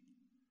 if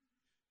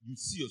you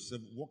see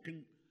yourself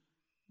walking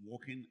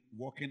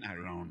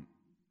around,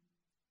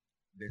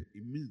 then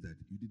it means that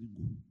you didn't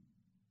go.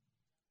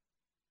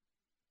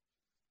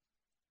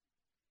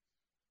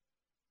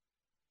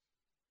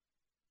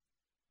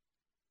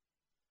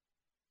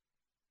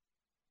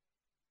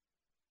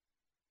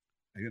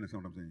 Are you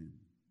understand what I'm saying?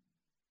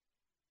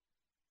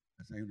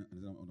 Are you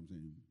understand what I'm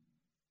saying?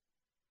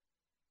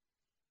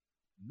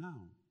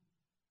 Now,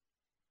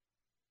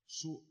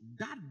 so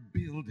that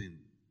building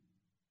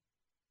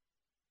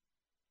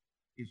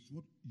is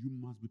what you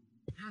must be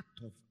part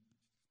of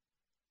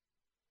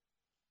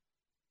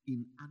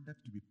in order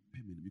to be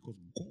permanent. Because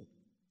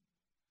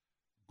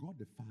God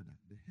the Father,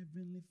 the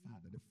Heavenly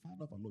Father, the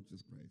Father of our Lord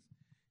Jesus Christ,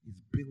 is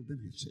building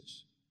his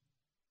church.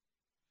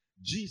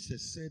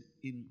 Jesus said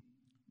in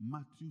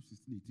Matthew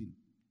 16:18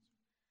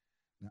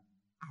 that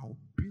I'll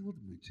build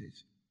my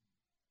church.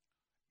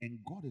 And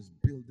God is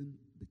building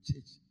the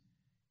church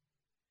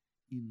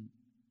in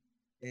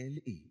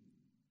LA.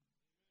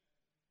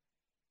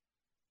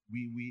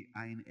 We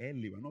are in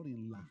LA, we're not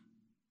in La.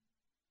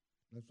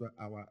 That's why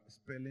our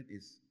spelling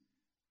is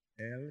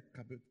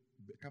capital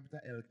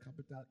L,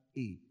 capital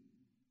A,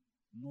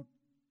 not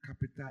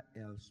capital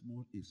L,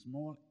 small a.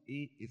 Small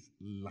a is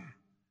La.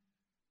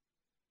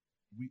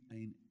 We are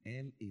in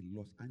LA,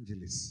 Los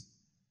Angeles.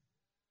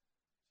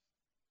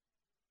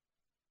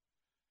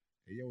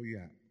 Here we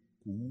are.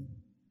 Cool.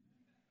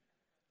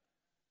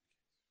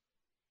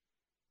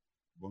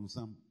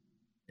 Bonsam.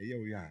 Here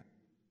we are.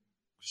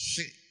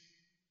 Shit.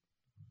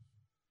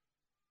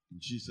 In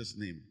Jesus'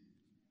 name.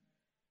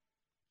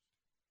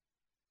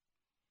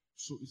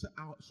 So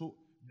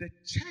the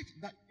church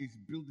that is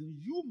building,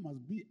 you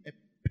must be a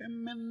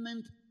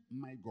permanent,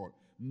 my God,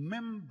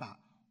 member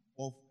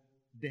of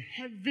the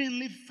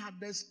Heavenly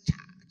Father's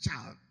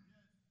child.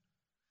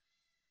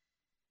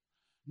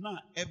 Now,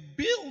 a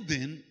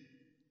building,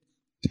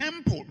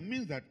 temple,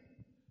 means that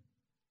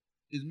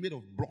it's made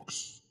of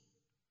blocks.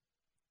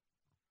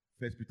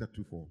 1 Peter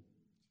 2:4.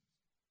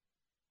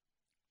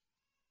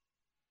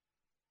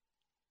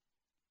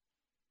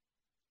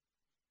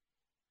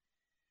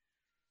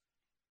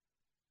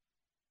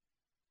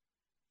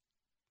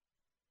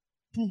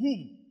 To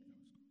whom?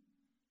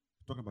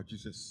 Talking about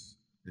Jesus,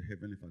 the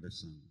Heavenly Father's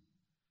Son.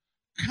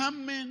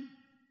 Coming.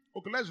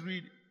 Okay, let's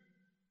read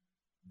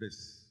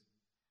verse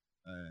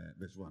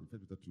 1. 1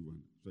 Peter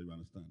 2:1, so you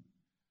understand.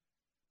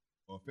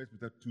 Or 1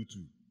 Peter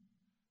 2:2.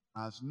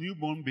 As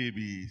newborn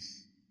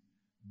babies,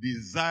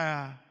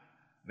 desire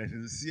the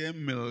sincere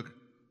milk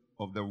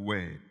of the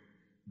word,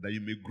 that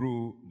you may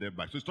grow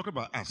thereby. So it's talking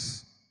about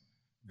us.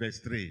 Verse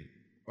 3.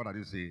 What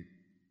does it say?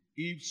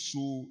 If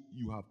so,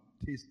 you have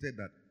tasted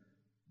that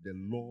the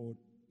Lord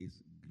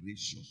is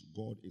gracious.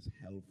 God is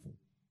helpful.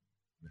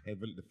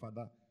 The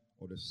Father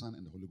or the Son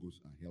and the Holy Ghost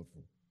are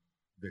helpful.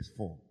 Verse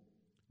 4.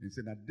 He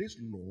said that this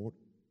Lord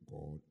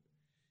God,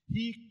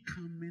 he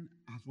coming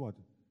as what?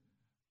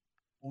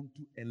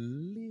 Unto a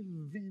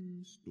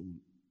living stone.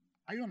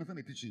 Are you understand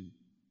the teaching?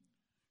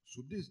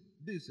 So this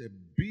is a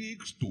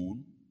big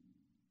stone.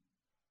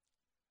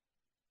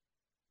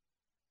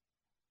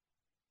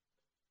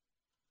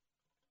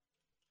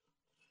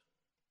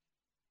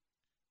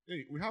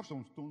 Hey, we have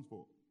some stones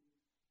for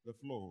the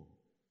floor.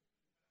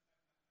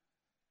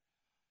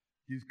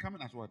 He's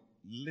coming as what?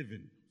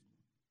 Living.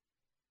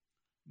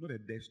 Not a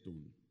dead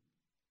stone.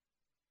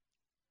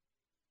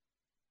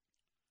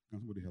 Can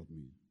somebody help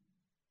me?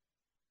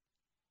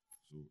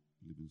 So,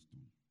 living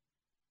stone.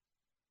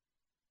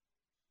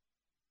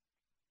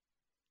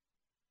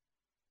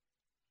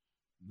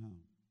 Now,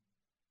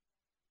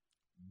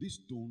 this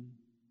stone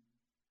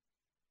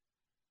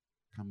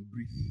can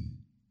breathe.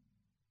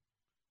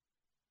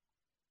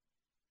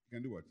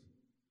 Can do what?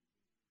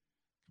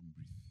 Can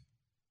breathe.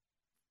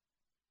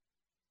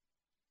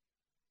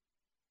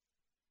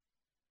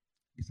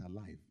 It's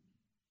alive.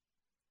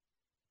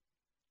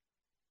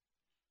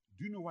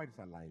 Do you know why it's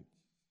alive?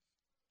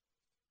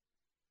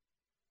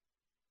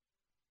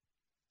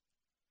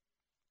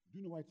 Do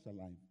you know why it's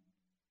alive?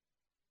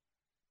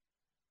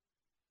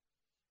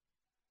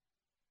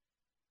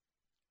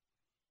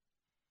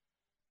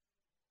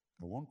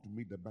 I want to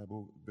make the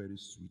Bible very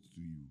sweet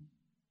to you.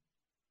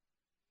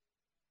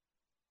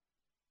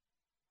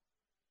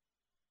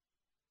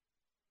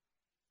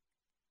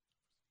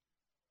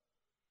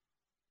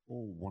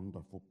 Oh,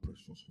 wonderful,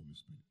 precious Holy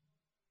Spirit.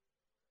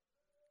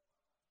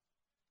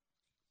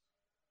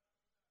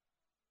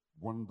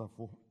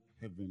 Wonderful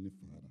Heavenly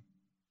Father,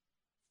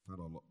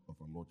 Father of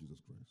our Lord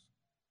Jesus Christ.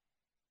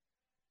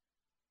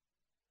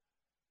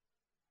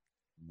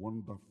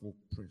 Wonderful,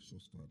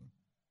 precious Father.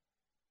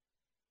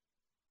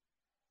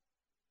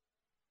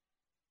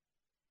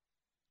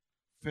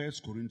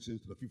 First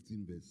Corinthians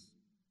 15 verse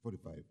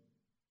 45.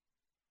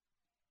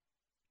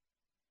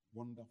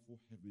 Wonderful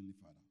Heavenly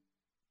Father.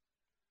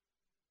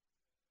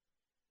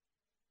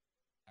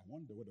 I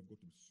want the word of God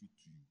to be sweet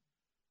to you.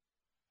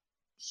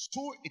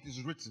 So it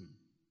is written.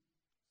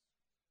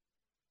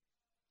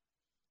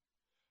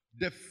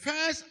 The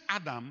first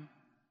Adam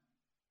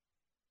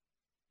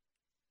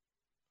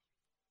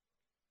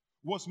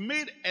was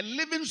made a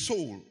living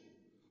soul.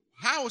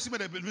 How was he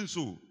made a living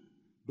soul?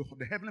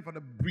 The Heavenly Father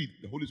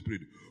breathed the Holy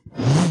Spirit.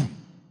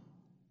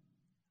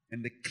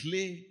 And the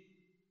clay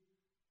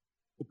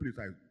opened its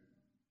eyes.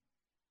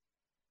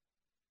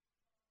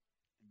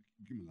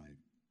 Became alive.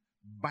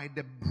 By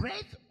the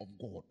breath of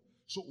God.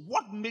 So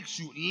what makes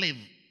you live?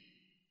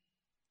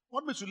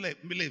 What makes you live?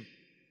 The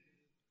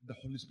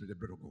Holy Spirit, the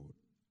breath of God.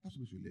 That's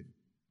what makes you live.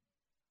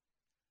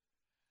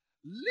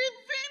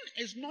 Living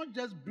is not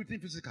just breathing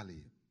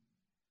physically.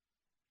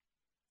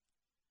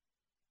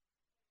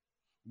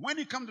 When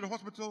you come to the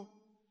hospital,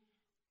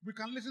 we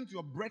can listen to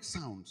your breath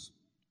sounds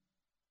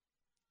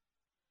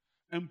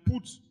and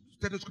put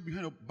stethoscope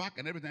behind your back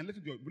and everything. And we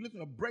listen to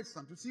your breath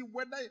sound to see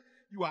whether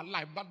you are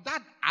alive. But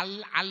that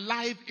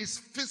alive is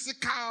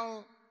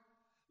physical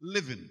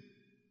living.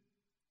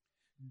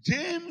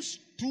 James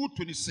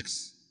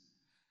 2:26.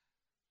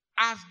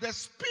 As the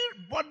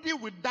spirit body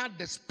without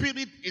the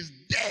spirit is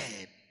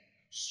dead,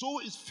 so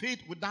is faith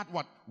without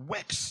what?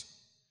 Works.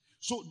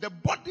 So the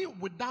body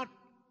without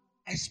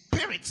a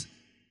spirit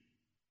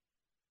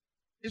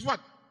is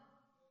what?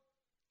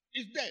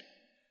 Is dead.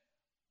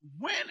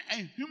 When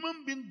a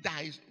human being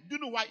dies, do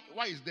you know why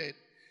he's dead?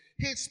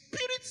 His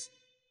spirit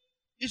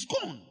is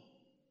gone.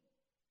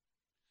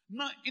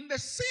 Now, in the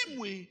same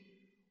way,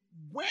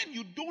 when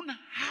you don't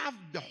have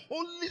the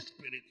Holy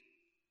Spirit,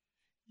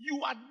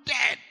 you are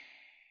dead.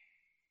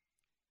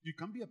 You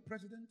can be a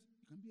president,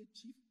 you can be a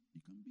chief,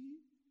 you can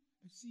be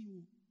a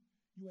CEO.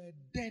 You are a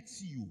dead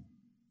CEO.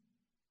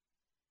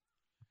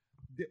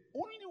 The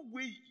only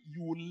way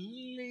you will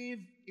live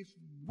is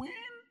when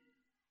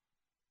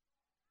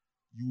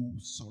you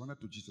surrender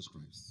to Jesus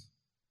Christ.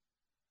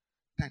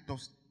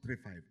 Titus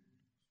 3:5.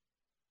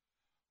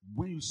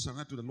 When you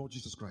surrender to the Lord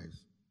Jesus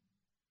Christ.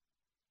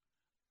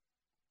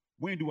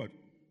 When you do what?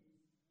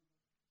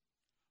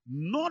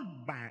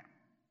 Not by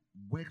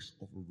works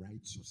of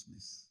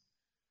righteousness,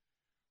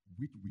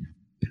 which we have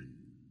done,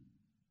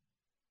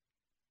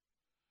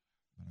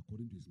 but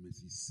according to his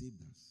mercy, he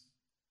saved us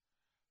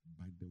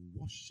by the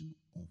washing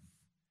of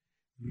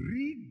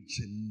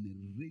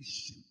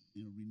regeneration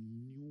and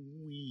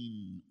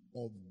renewing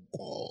of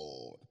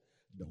God,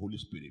 the Holy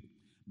Spirit.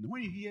 Now,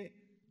 when you hear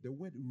the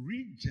word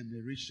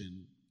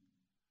regeneration,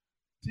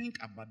 think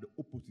about the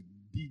opposite,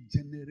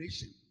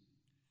 degeneration.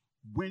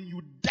 When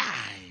you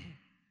die,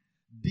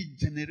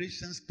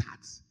 degeneration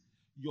starts.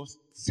 Your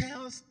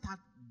cells start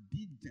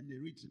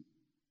degenerating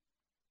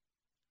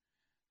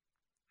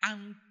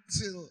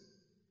until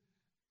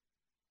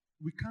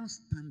we can't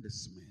stand the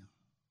smell.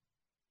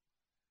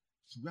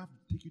 So we have to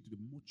take you to the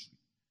mortuary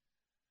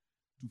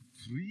to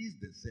freeze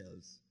the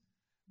cells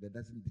that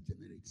doesn't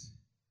degenerate.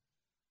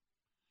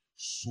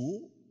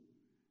 So,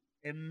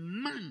 a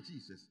man,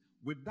 Jesus,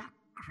 without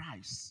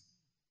Christ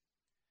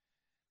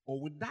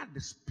or without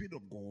the Spirit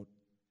of God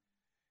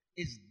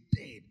is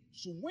dead.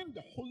 So when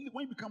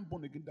you become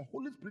born again, the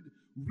Holy Spirit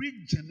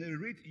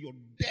regenerates your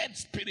dead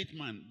spirit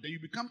man. Then you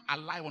become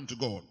alive unto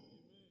God.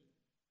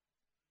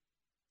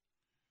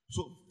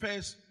 So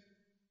First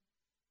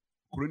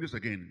Corinthians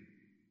again.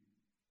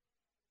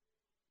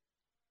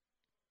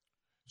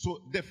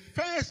 So the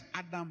first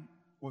Adam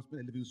was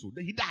made a living soul.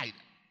 Then he died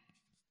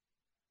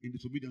in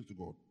disobedience to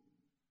God.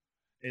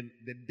 And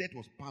the death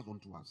was passed on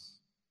to us.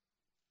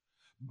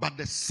 But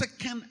the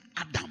second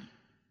Adam,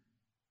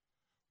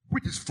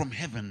 which is from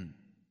heaven,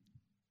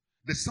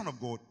 the Son of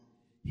God,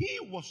 he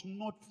was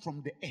not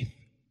from the earth.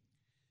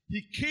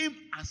 He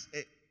came as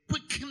a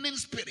quickening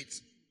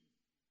spirit.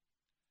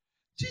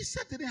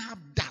 Jesus didn't have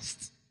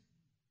dust.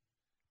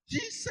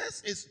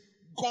 Jesus is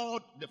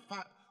God, the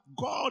Father.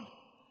 God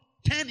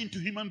turned into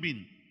human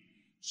being.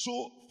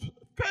 So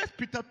 1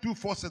 Peter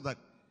 2:4 says that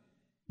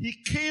he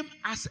came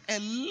as a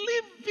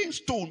living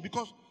stone,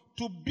 because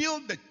to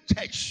build the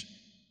church,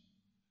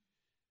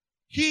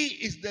 he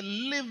is the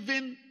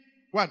living,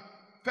 what?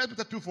 1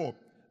 Peter 2:4,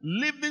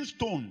 living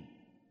stone,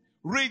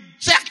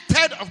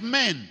 rejected of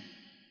men,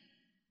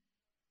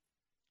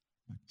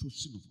 but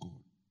chosen of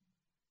God.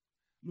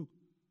 Look,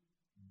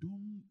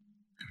 don't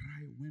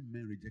cry when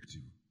men reject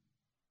you.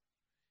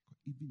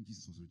 Even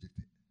Jesus was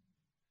rejected.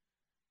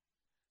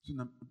 So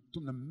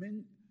now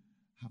men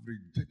have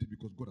rejected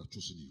because God has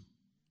chosen you.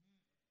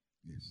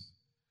 Yes.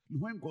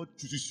 When God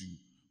chooses you,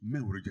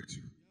 men will reject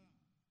you.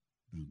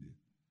 Down there.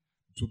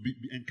 So be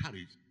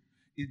encouraged.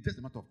 It's just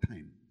a matter of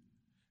time.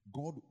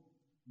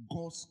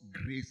 God's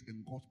grace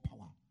and God's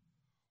power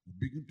will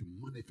begin to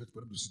manifest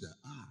for them to see that,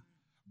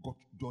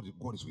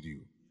 God is with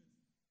you.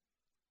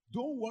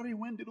 Don't worry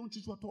when they don't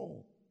choose you at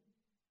all.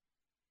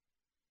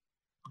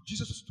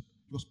 Jesus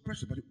was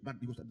precious, but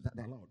he was that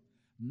loud.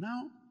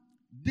 Now,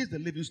 this is the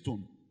living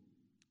stone.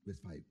 Verse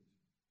 5.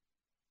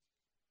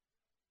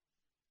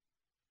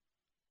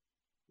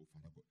 Oh,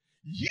 Father God.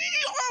 Ye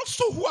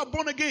also who are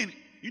born again.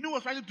 You know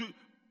what's writing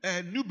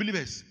to new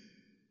believers.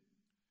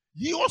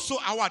 Ye also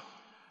are what?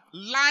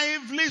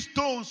 Lively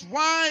stones.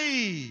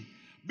 Why?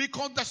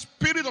 Because the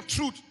Spirit of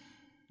truth,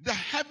 the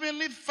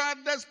Heavenly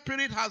Father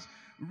Spirit has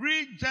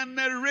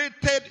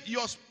regenerated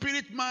your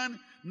spirit man.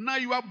 Now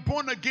you are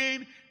born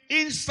again.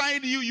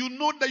 Inside you, you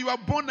know that you are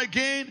born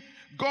again.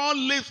 God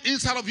lives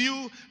inside of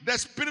you. The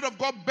Spirit of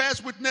God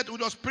bears witness with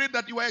your spirit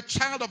that you are a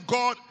child of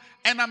God.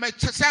 And I'm a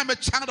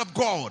child of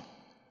God.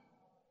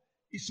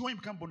 It's when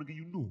you become born again,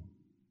 you know.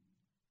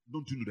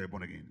 Don't you know that you're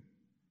born again?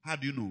 How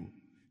do you know?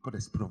 Because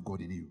the Spirit of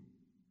God in you.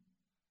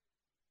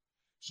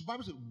 So the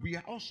Bible says we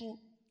are also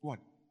what?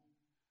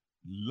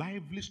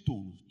 Lively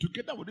stones.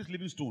 Together with this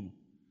living stone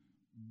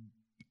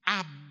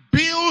are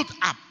built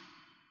up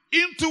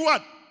into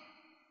what?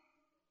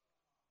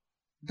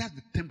 That's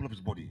the temple of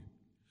his body.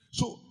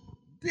 So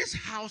this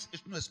house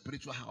is not a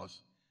spiritual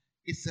house.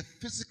 It's a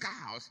physical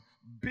house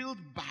built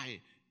by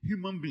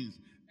human beings.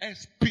 A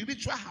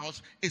spiritual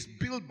house is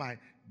built by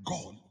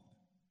God.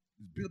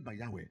 It's built by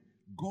Yahweh.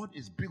 God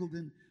is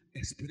building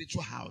a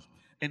spiritual house.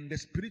 And the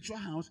spiritual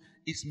house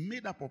is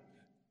made up of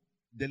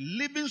the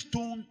living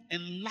stone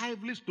and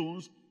lively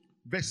stones.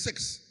 Verse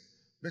 6.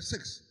 Verse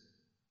 6.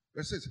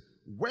 Verse 6.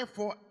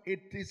 Wherefore it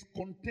is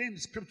contained in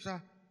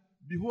scripture,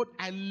 behold,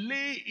 I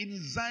lay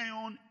in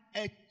Zion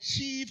a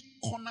chief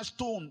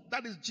cornerstone.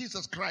 That is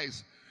Jesus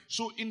Christ.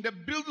 So in the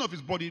building of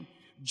his body,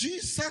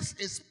 Jesus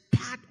is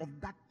part of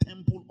that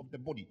temple of the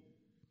body.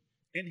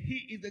 And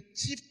he is the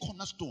chief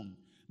cornerstone.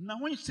 Now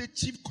when you say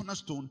chief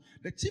cornerstone,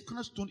 the chief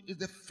cornerstone is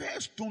the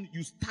first stone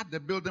you start the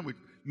building with.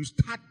 You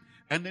start,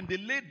 and then they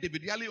lay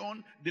David Yali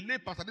on, they lay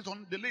Pastor this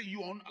on, they lay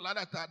you on, like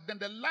that. Then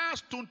the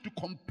last stone to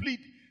complete,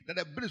 that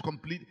the building is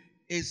complete,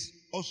 is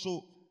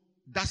also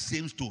that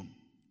same stone.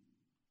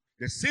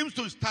 The same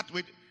stone you start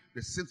with,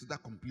 the same stone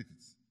that completes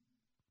it.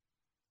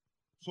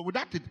 So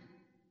without it,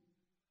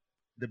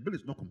 the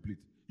building is not complete.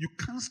 You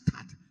can't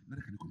start,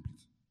 neither can you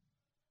complete.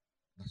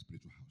 That's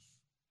spiritual house.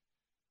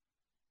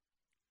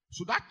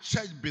 So that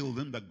church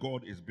building that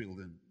God is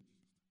building,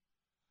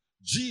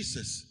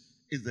 Jesus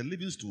is the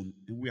living stone,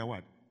 and we are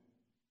what?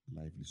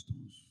 Lively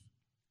stones.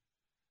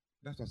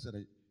 That's why I said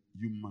that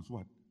you must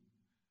what?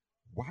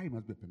 Why you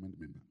must be a permanent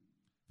member?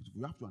 Because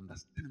we have to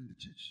understand the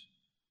church.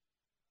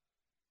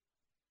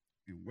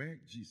 And where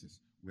Jesus,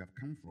 we have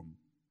come from,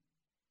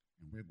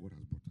 and where God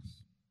has brought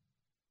us.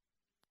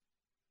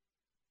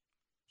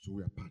 So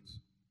we are part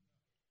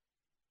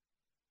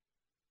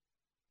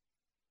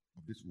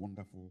of this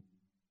wonderful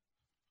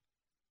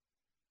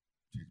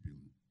church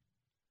building.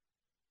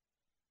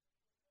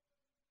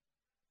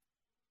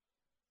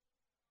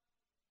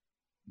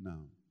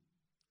 Now,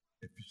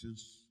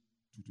 Ephesians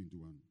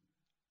 2:21.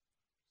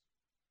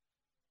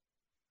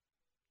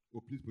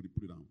 Oh, please put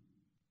it down.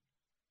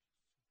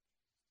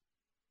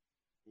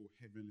 Oh,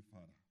 Heavenly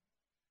Father,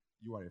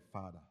 you are a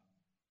father.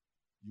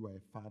 You are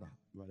a father.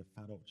 You are the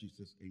father of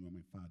Jesus, and you are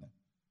my father.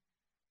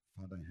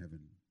 Father in heaven.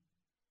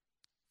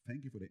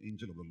 Thank you for the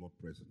angel of the Lord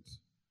present.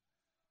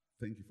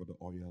 Thank you for the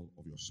oil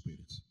of your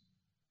spirit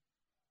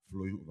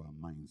flowing over our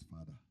minds,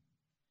 Father.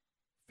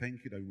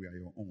 Thank you that we are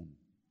your own.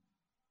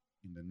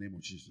 In the name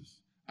of Jesus.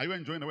 Are you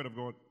enjoying the word of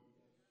God?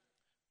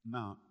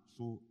 Now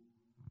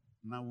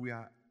we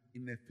are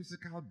in a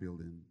physical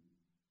building,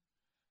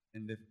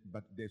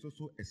 but there's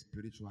also a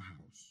spiritual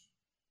house,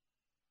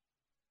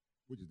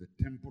 which is the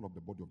temple of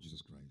the body of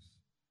Jesus Christ,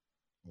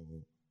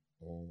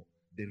 or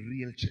the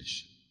real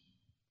church.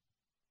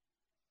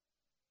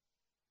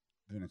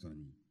 Do you understand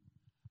me?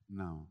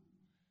 Now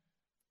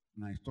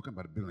he's talking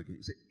about the building again.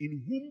 He said,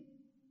 in whom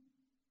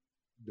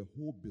the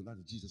whole building, that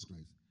is Jesus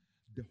Christ,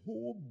 the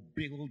whole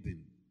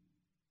building,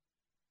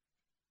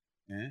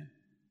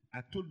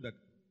 I told you that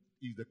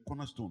is the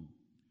cornerstone.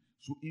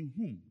 So in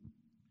whom,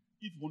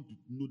 if you want to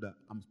know that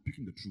I'm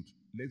speaking the truth,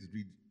 let's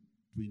read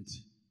 20.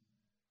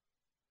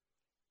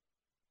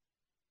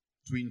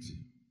 20.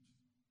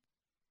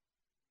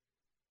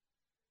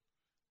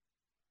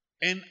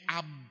 And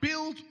are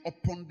built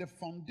upon the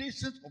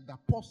foundations of the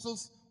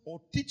apostles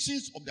or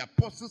teachings of the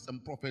apostles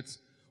and prophets,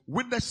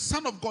 with the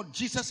Son of God,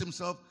 Jesus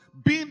himself,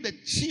 being the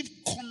chief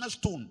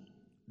cornerstone.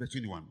 Verse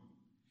 21.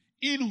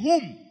 In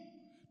whom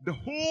the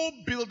whole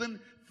building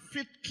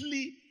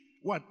fitly,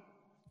 what?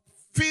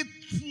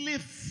 Fitly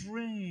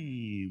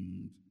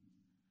framed.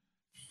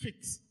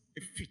 Fits.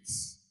 It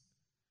fits.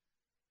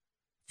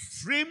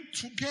 Framed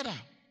together.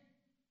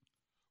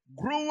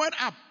 Growing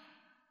up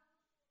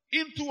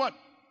into what?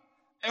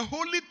 A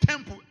holy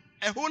temple,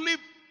 a holy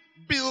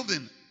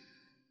building.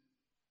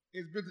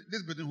 Is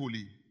this building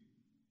holy?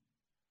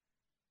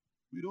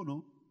 We don't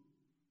know.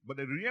 But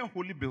the real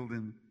holy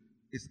building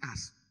is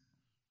us.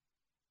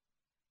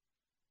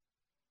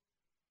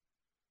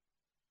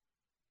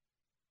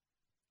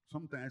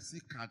 Sometimes I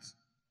see cats,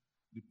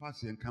 they pass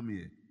here and come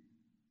here.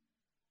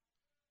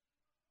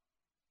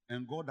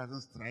 And God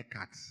doesn't strike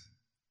cats.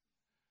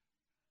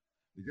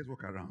 They just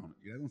walk around.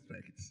 He doesn't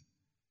strike it.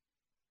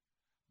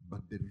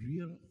 But the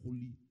real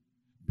holy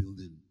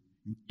building,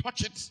 you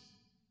touch it,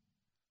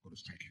 God will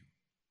strike you.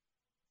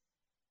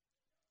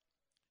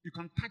 You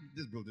can touch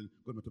this building,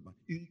 God will not.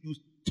 You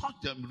touch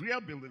the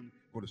real building,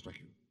 God will strike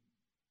you.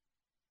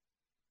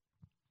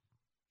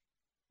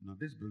 Now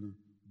this building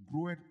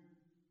groweth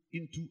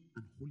into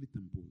an holy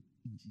temple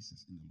in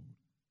Jesus, in the Lord.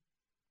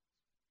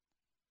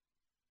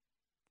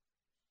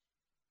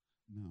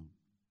 Now,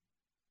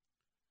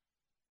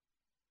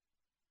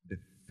 the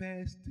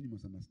first thing you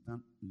must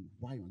understand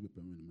why you must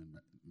be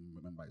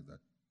a member is that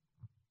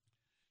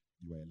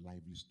you are a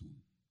lively stone.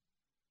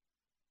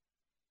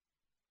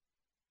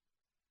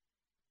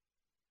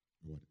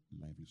 You are a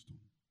lively stone.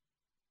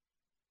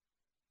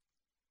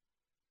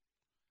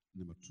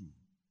 Number two,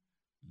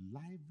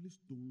 lively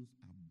stones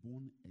are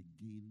born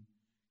again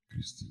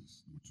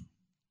Christians. Number two.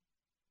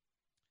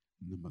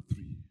 Number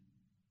three,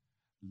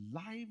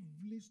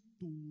 lively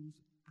stones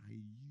are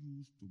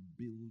used to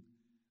build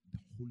the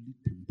holy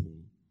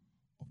temple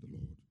of the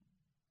Lord.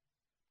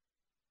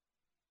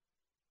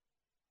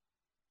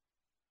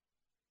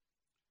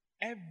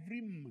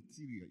 Every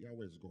material,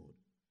 Yahweh is God,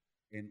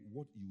 and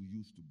what you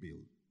use to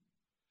build.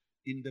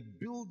 In the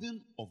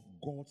building of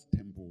God's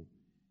temple,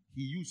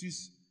 He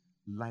uses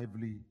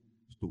lively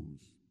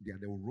stones. They are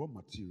the raw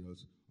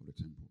materials of the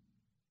temple.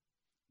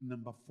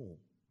 Number four,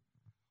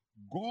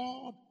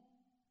 God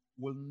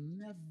will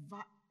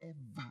never,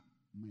 ever,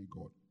 my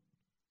God.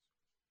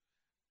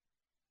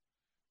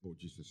 Oh,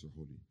 Jesus, you're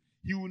holy.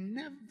 He will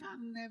never,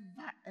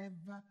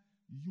 ever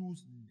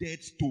use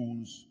dead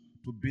stones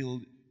to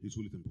build His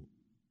holy temple.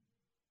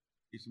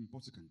 It's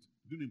impossible.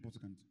 Do you know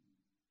impossible?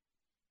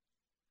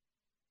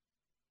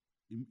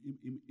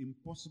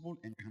 Impossible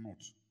and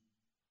cannot.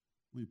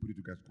 When you put it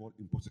together, it's called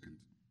impossible.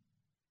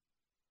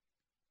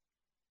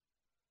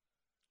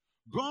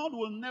 God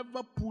will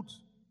never put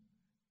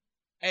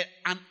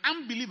an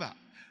unbeliever.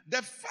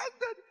 The fact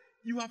that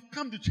you have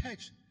come to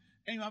church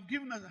and you have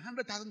given us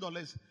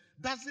 $100,000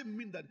 doesn't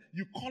mean that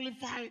you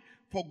qualify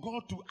for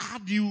God to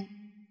add you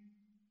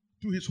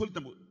to His holy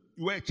temple.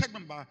 You are a church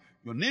member.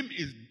 Your name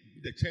is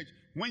the church.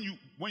 When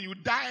you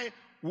die,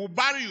 we'll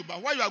bury you.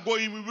 But where you are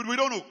going, we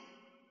don't know.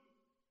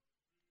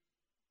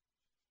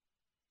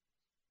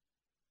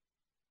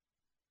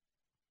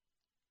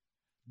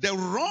 The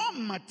raw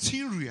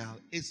material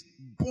is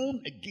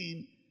born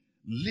again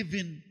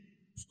living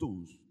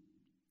stones,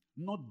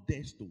 not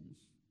dead stones.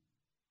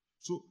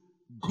 So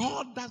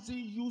God doesn't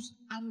use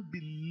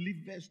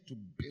unbelievers to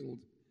build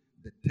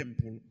the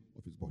temple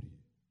of His body.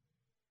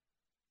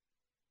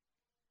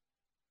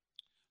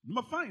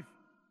 Number 5.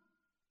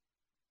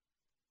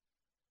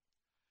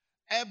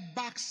 A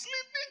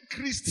backsliding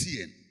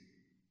Christian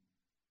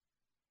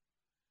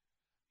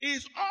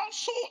is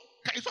also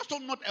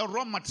not a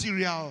raw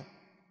material.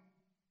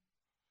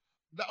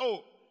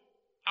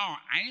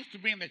 I used to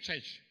be in the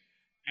church.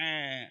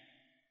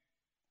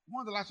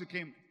 When the last you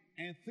came,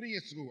 and 3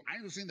 years ago,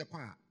 I used to sing the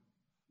choir.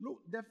 Look,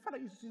 the father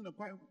used to sing the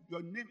choir.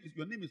 Your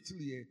name is still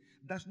here.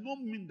 Does not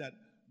mean that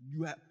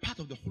you are part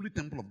of the holy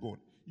temple of God.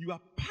 You are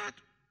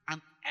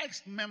an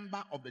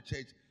ex-member of the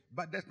church,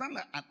 but there's not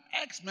like an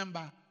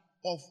ex-member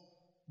of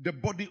the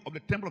body of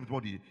the temple of the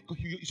body.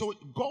 So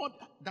God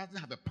doesn't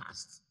have a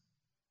past.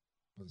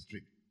 That's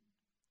straight.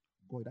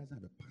 God doesn't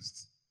have a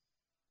past.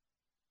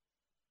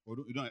 Or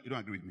you don't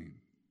agree with me?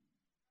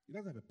 He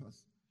doesn't have a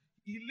past.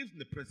 He lives in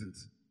the present.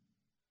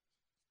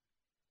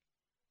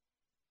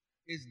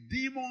 It's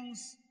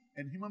demons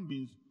and human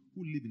beings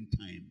who live in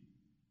time.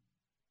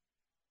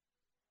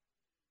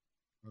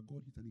 But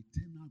God is an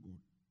eternal God.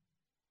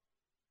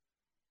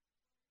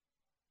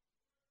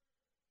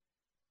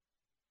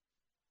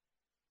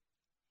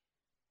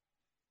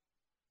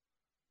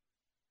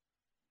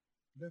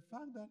 The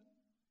fact that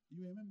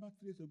you were a member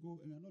 3 years ago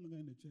and you are no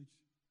longer in the church,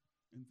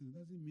 and it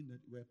doesn't mean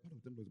that you are part of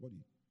the temple's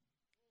body.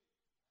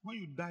 When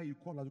you die, you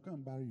call us, we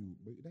can't bury you,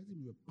 but it doesn't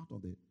mean you are part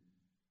of the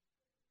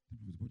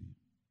temple's body.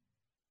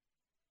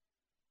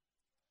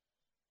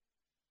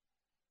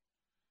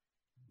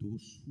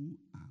 Those who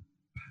are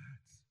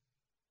part.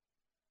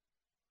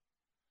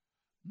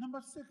 Number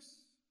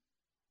 6.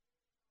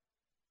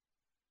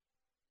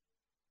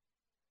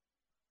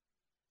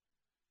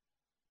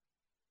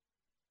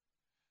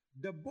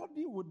 The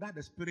body without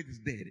the spirit is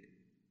dead.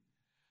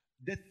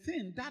 The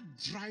thing that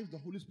drives the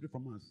Holy Spirit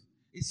from us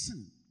is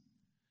sin.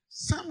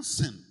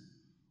 Samson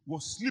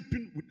was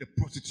sleeping with a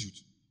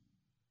prostitute.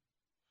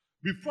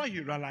 Before he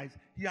realized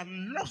he had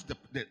lost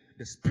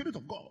the Spirit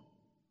of God.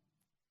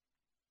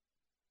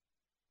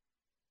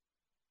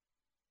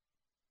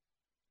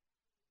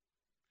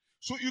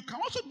 So you can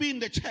also be in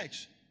the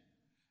church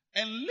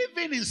and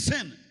living in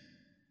sin,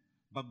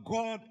 but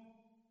God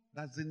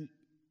doesn't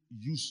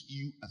use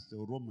you as a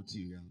raw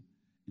material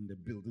in the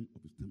building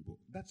of His temple.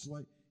 That's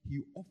why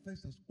He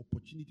offers us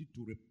opportunity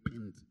to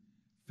repent.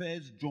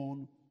 1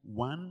 John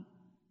 1:8.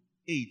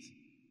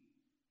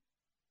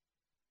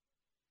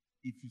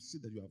 If you say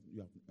that you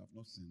have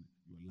not sinned,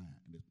 you're a liar,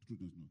 and the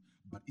truth is not.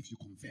 But if you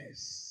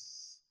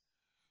confess,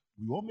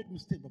 we all make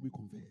mistakes, but we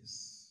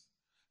confess.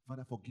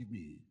 Father, forgive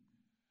me.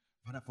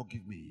 Father,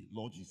 forgive me,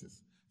 Lord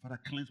Jesus. Father,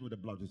 cleanse me with the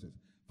blood of Jesus.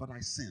 Father,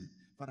 I sinned.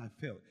 Father, I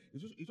failed.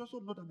 It's also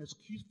not an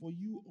excuse for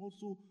you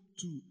also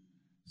to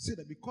say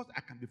that because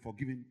I can be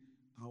forgiven,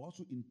 I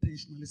also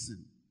intentionally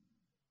sin.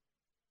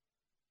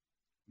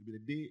 Maybe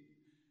the day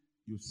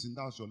you sinned,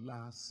 that was your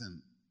last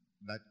sin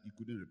that you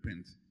couldn't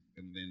repent,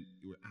 and then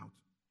you were out.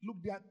 Look,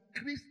 there are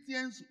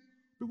Christians,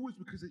 people who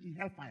speak Christian in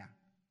hellfire.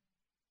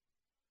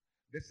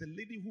 There's a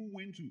lady who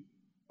went to,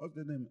 what's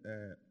the name?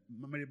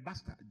 Mary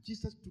Basta.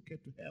 Jesus took her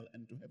to hell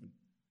and to heaven.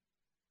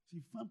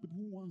 She found people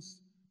who once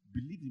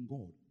believed in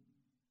God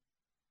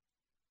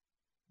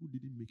who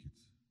didn't make it.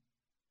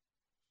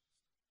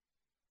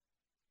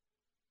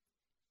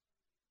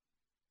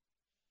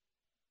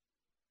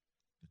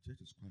 The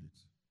church is quiet.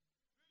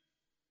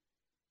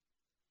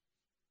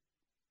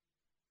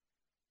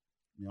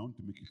 May I want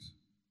to make it.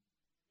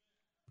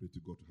 Pray to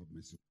God to have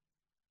mercy.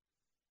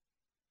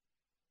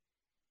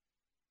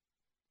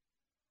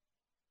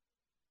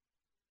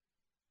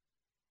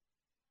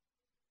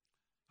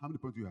 How many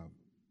points do you have?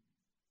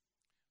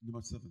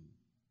 Number 7,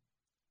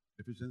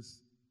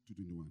 Ephesians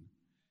 2:21.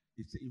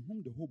 It says, in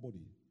whom the whole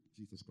body,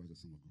 Jesus Christ, the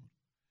Son of God.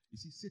 You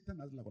see, Satan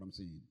doesn't like what I'm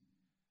saying.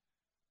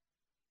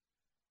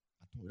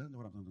 At all. He doesn't know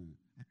what I'm saying.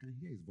 I can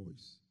hear his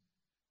voice.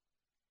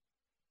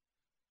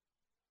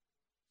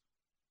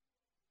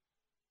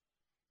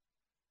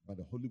 But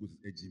the Holy Ghost is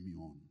edging me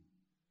on.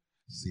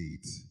 Say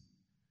it.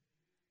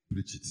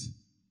 Preach it.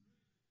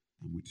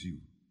 I'm with you.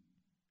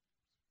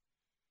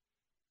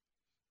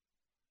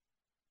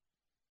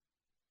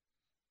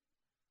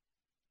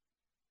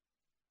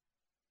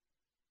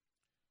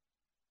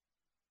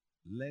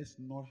 Let's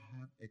not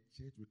have a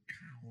church with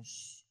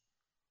cows,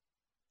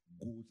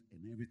 goats,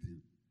 and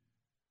everything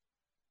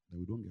that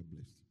we don't get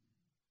blessed.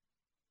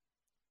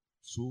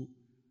 So,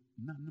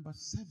 now number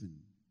 7,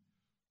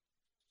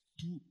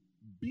 to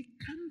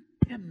become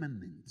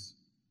permanent,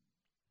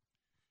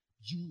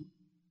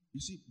 you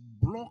see,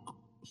 block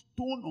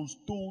stone on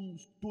stone,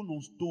 stone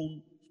on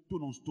stone,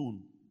 stone on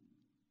stone.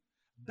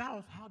 That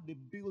was how they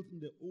built in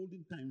the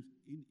olden times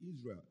in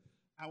Israel.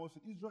 I was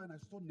in Israel and I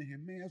saw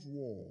Nehemiah's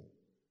wall.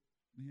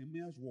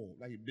 Nehemiah's wall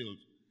that he built.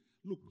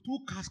 Look, 2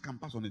 cars can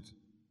pass on it.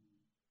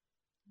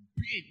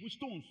 Big, with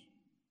stones.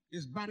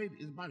 It's buried,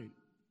 it's buried.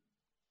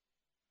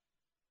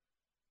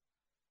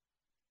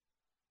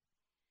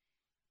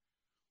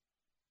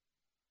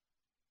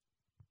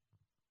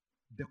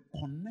 The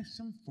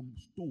connection from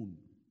stone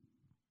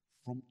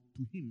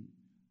to him,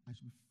 I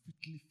should be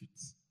fitly fit.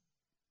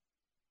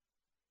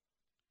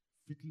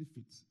 Fitly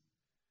fit.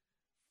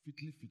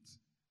 Fitly fit.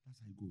 That's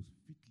how it goes.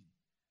 Fitly.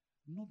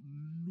 Not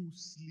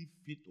loosely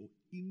fit or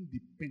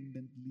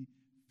independently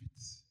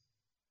fit.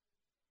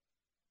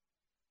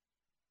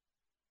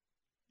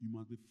 You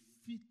must be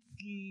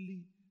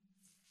fitly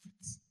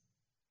fit.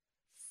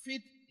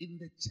 Fit in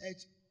the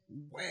church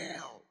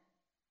well.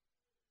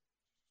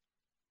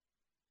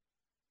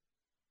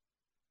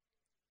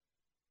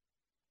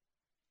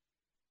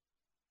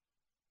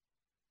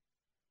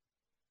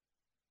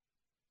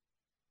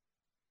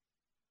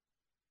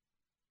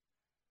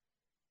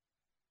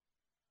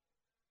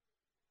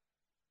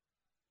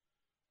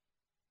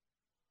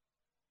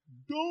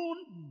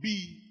 Don't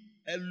be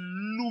a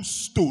loose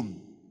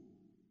stone.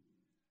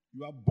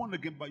 You are born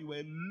again, but you are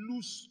a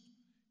loose,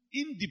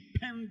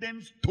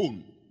 independent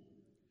stone.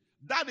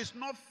 That is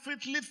not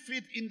fitly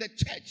fit in the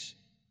church.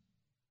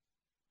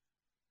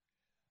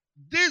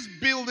 This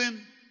building,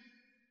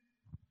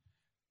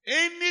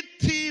 any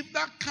thief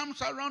that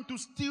comes around to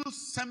steal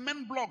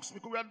cement blocks,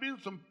 because we are doing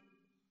some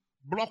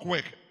block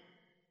work,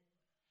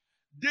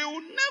 they will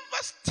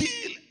never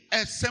steal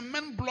a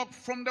cement block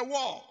from the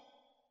wall.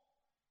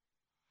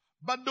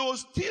 But they will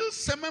steal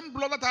cement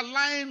blocks that are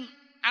lying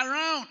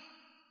around.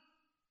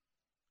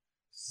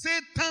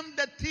 Satan,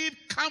 the thief,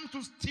 comes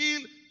to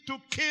steal, to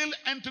kill,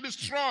 and to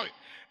destroy.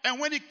 And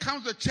when he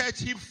comes to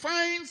church, he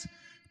finds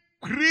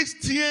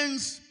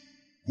Christians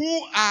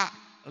who are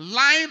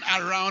lying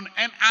around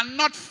and are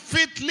not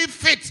fitly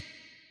fit.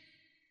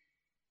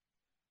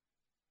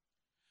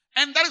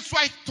 And that is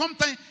why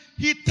sometimes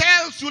he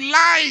tells you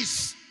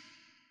lies.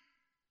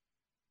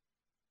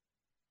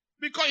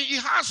 Because he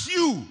has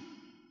you.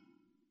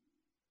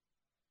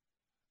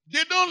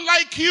 They don't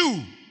like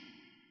you.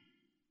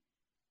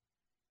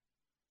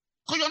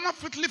 Because you're not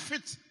fitly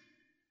fit.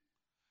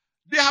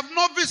 They have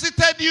not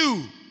visited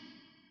you.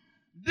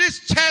 This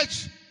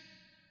church,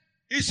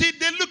 you see,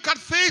 they look at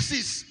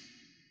faces.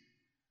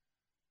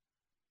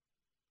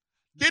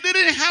 They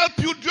didn't help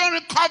you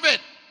during COVID.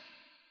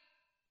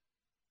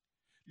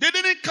 They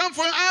didn't come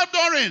for your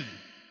outdooring.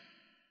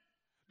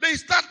 They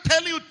start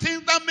telling you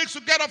things that makes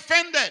you get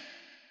offended.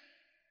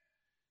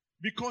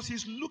 Because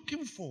he's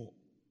looking for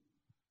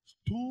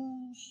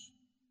stones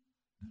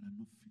that are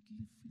not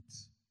fitly fit.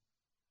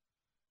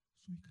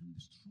 So he can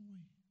destroy.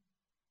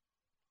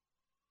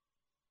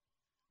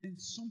 And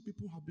some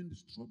people have been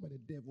destroyed by the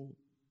devil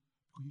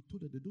because he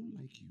told them they don't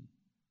like you.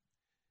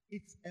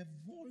 It's a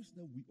voice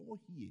that we all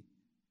hear.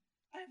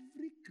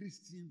 Every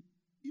Christian,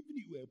 even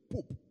if you are a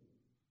pope,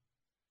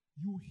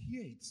 you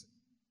hear it.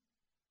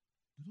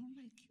 They don't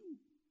like you.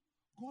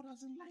 God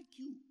doesn't like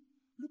you.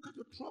 Look at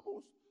your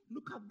troubles.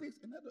 Look at this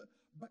and that.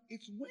 But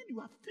it's when you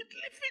are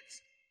fitly fit,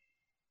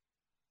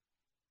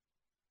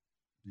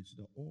 this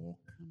that all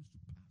comes to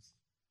pass.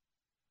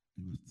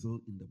 And you are still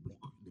in the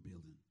block, in the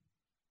building.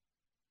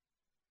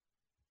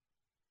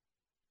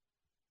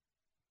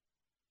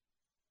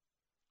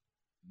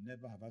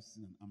 Never have I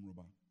seen an arm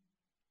robber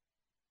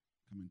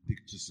come and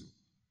take chisel.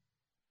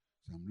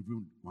 So I'm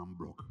leaving one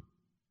block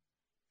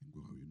and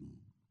go how you know.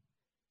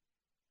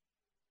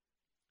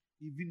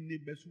 Even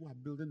neighbors who are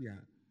building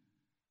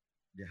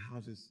their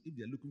houses, if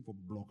they're looking for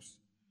blocks,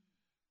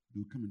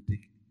 they'll come and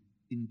take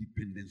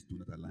Independence to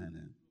another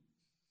line.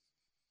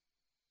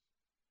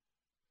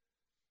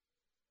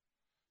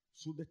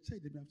 So the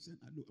church, they have said,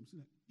 look, I'm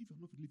saying that if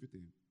you're not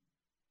living,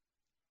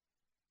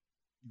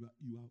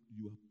 you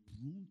are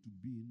prone to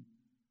being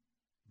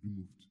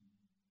removed.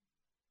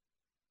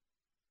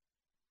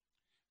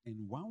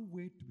 And one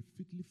way to be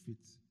fitly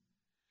fit,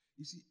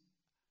 you see,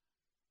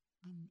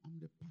 I'm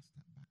the pastor,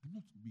 but I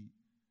cannot be.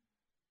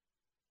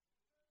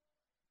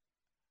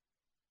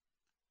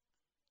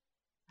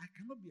 I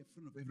cannot be a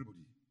friend of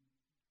everybody.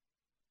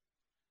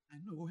 I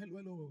know, oh,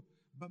 hello,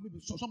 but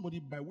maybe somebody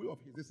by way of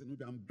his,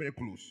 maybe I'm very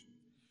close.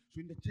 So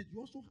in the church, you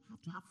also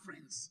have to have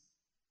friends.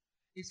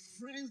 It's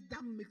friends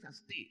that makes us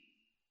stay.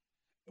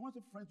 I want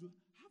to friends to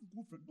have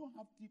good friends. Don't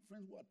have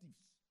friends who are thieves.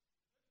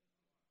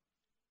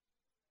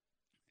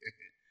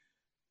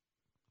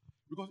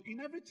 Because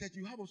in every church,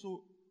 you have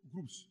also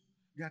groups.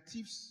 There are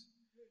thieves,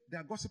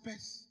 there are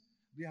gossipers,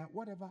 there are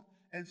whatever.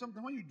 And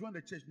sometimes when you join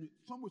the church,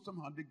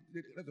 somehow they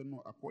let them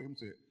know, I call him,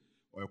 say,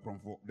 or a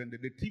comfort. Then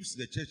the thieves,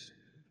 the church,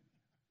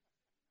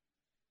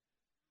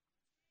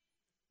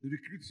 they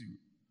recruit you.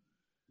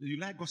 You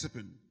like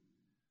gossiping.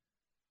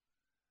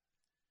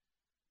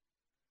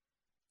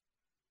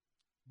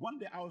 One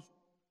day I was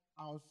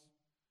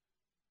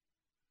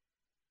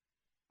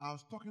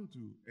talking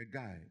to a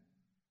guy.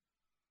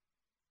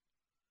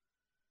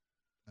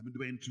 I mean, they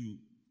were into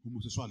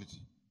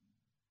homosexuality.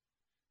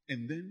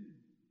 And then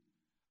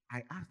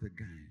I asked the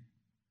guy,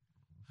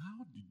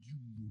 how did you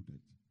know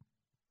that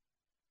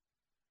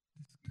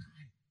this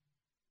guy?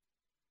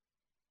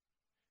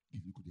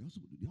 They're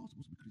also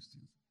supposed to be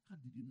Christians. How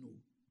did you know?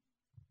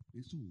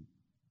 And so,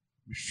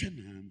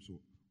 so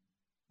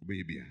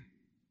baby.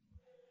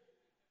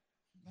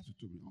 That's what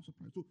told me. I was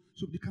surprised.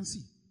 So they can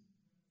see.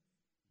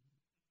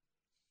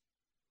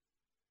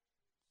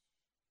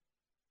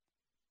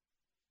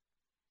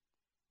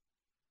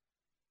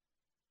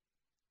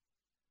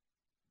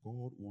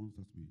 God wants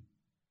us to be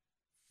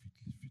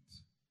fitly fit.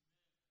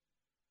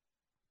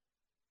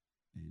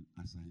 And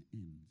as I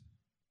end,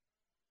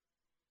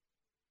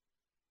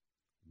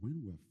 when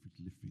we are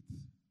fitly fit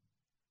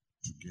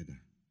together,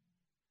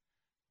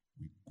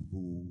 we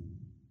grow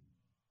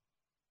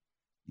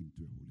into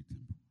a holy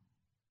temple.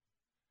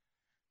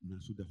 Now,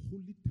 so the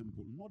holy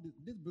temple, not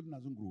this building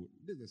doesn't grow.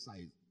 This is the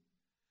size.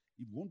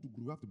 If you want to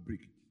grow, you have to break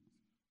it.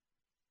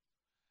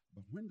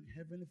 But when the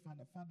Heavenly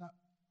Father,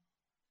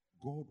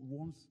 God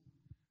wants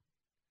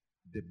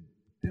the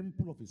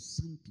temple of His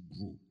Son to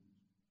grow,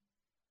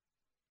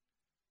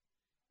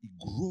 it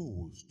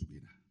grows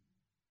together.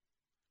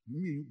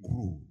 Me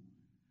grow.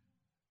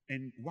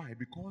 And why?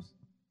 Because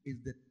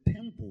it's the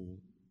temple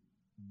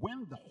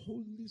when the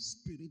Holy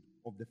Spirit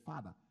of the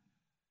Father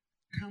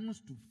comes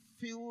to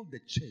fill the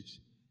church.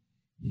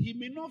 He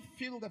may not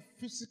fill the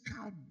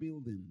physical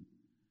building,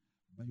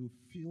 but he will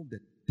fill the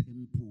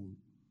temple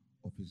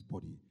of his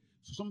body.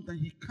 So sometimes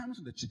he comes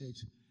to the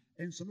church,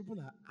 and some people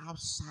are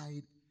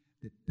outside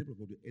the temple of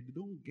the body, and they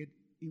don't get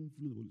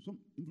influence of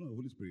the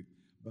Holy Spirit.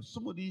 But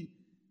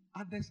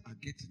others are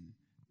getting,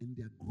 and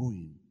they are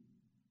growing.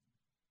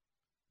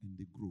 And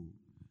they grow.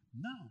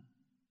 Now,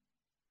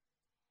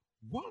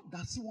 what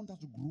does he want us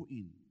to grow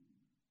in?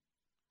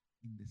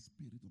 In the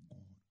Spirit of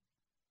God.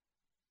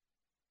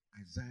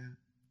 Isaiah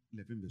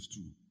 11 verse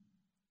 2.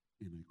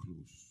 And I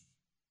close.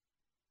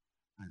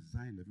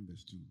 Isaiah 11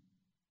 verse 2.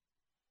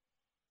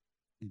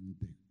 In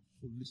the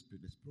Holy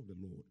Spirit, the Spirit of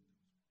the Lord,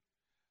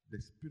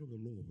 the Spirit of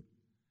the Lord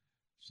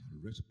shall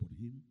rest upon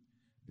him,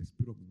 the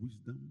Spirit of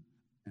wisdom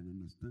and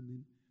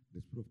understanding,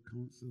 the Spirit of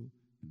counsel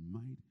and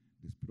might,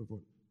 the Spirit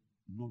of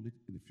knowledge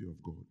and the fear of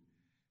God.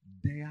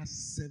 There are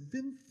 7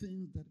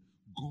 things that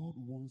God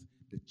wants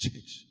the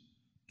church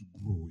to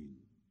grow in.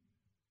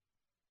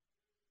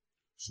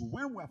 So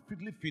when we are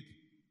fitly fit,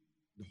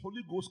 the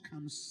Holy Ghost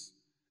comes,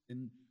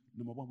 and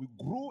number 1, we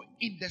grow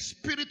in the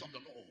Spirit of the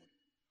Lord.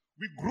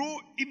 We grow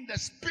in the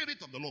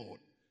Spirit of the Lord.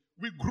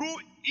 We grow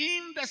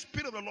in the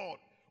Spirit of the Lord.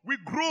 We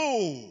grow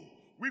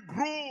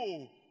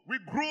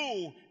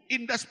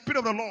in the Spirit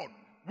of the Lord.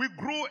 We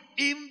grow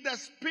in the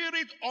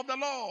Spirit of the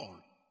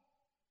Lord.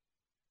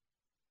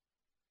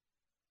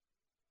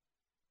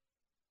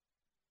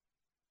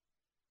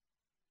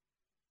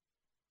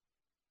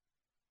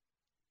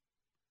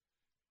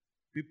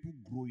 People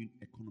grow in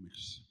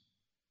economics.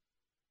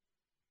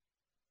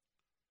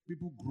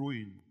 People grow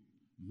in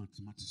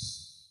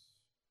mathematics.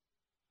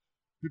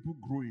 People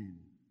grow in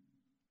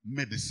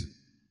medicine.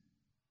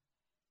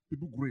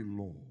 People grow in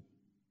law.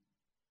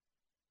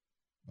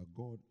 But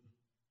God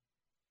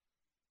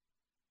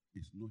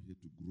is not here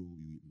to grow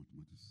you in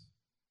mathematics.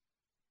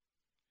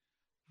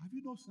 Have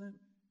you not seen,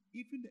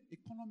 even the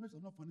economists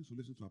are not finding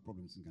solutions to our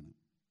problems in Ghana?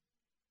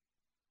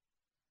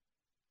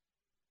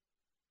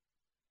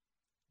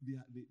 They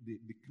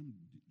can't,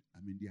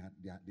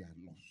 they are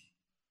lost.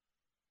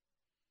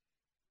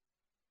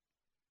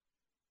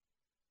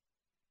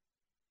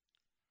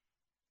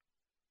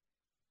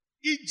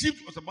 Egypt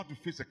was about to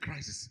face a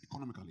crisis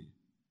economically.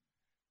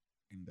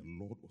 And the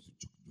Lord was with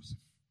Joseph.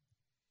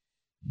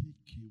 He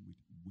came with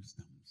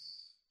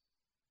wisdoms.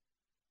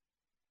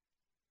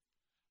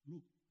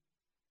 Look,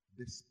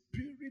 the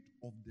Spirit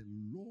of the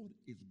Lord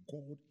is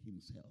God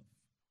Himself.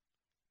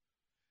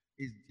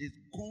 Is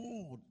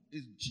God,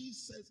 is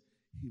Jesus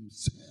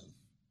Himself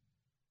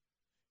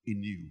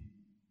in you,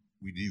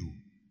 with you,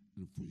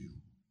 and for you.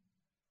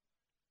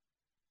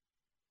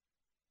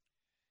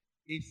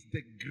 Is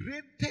the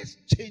greatest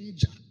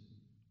changer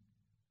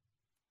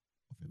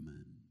of a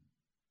man.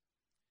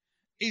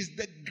 Is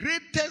the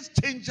greatest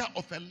changer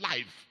of a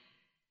life.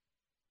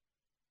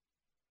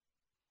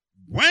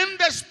 When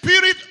the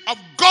Spirit of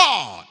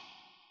God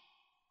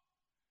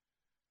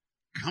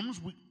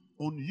comes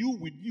on you,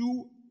 with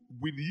you,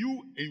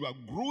 and you are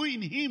growing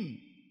in Him.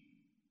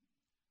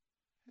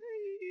 Hey.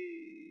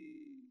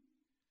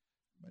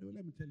 By the way,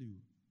 let me tell you,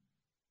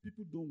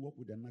 people don't walk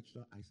with their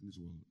natural eyes in this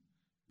world.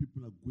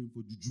 People are going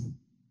for juju.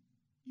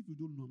 If you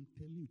don't know, I'm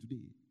telling you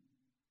today.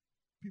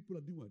 People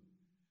are doing what?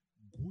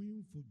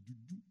 Going for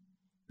juju.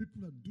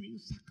 People are doing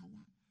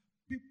sakawa.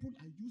 People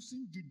are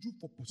using juju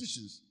for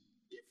positions.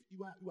 If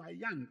you are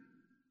young,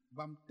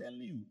 but I'm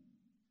telling you,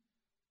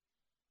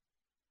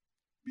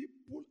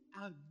 people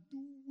are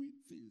doing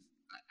things.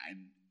 I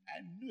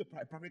knew a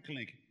private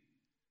clinic,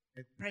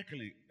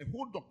 a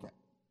whole doctor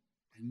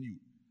I knew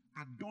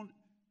had done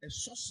a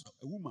sorcerer,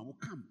 a woman will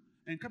come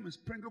and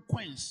sprinkle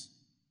coins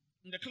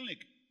in the clinic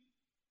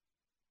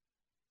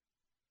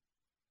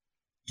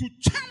to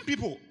charm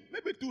people.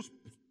 Maybe to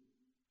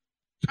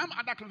charm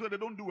other clinics, so they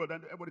don't do well,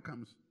 then everybody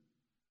comes.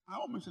 I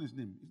won't mention his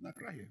name. He's not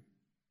crying here.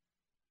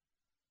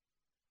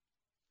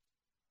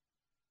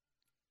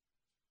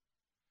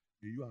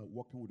 And you are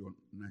walking with your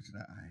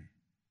natural eye.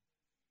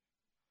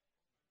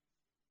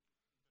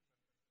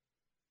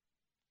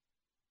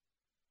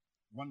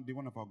 One day,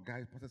 one of our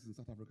guys, pastors in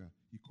South Africa,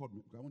 he called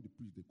me. I want to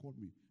preach. They called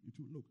me. He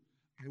told me, look,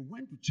 I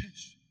went to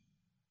church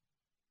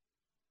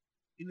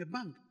in a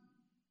bank.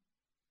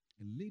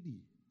 A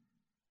lady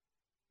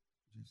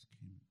just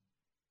came.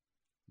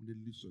 When they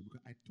leave,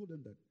 because I told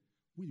them that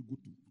when you go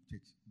to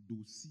church,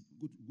 they'll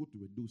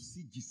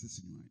see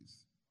Jesus in your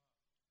eyes.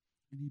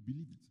 And he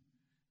believed it.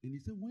 And he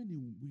said when he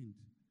went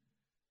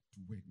to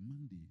work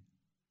Monday,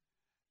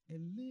 a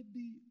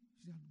lady,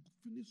 she had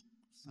finished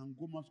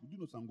Sangoma school. Do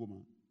you know Sangoma?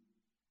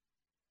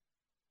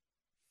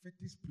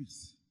 Fetish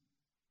priest.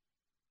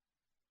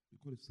 They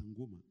call it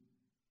Sangoma.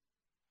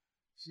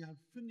 She had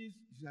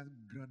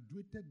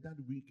graduated that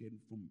weekend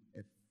from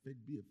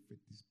be a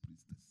fetish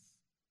priestess.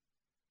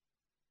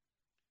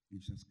 And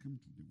she has come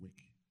to the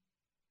work.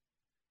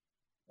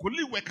 Could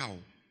you work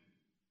out?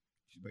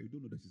 But you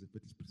don't know that she's a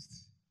fetish priest.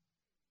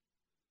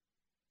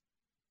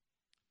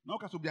 Now,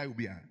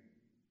 Ubia.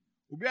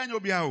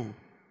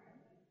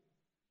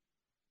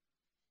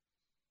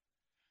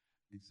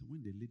 And so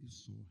when the lady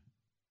saw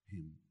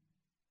him,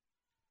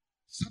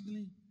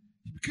 suddenly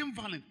he became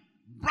violent.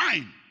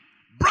 Brian,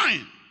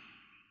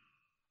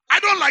 I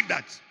don't like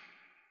that.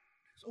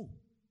 So, what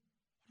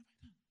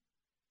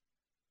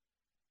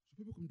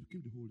have I done? So people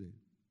came the whole day.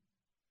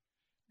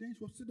 Then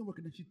she was sitting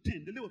working, and she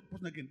turned. The lady was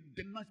passing again.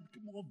 Then now she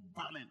became more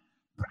violent.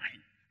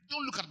 Brian,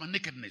 don't look at my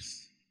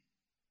nakedness.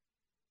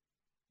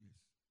 Yes.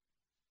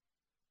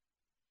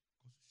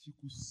 Because she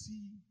could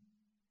see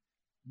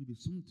maybe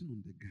something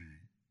on the guy.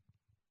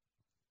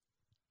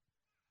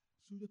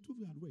 So the two of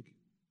you at work,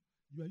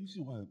 you are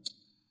using oil.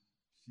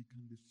 She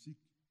can be sick.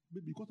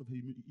 Maybe because of her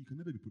humility, you can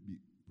never be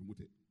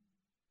promoted.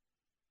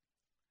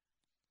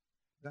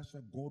 That's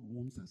why God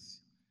wants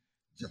us.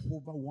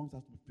 Jehovah wants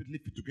us to be fitly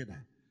fit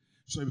together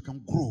so that we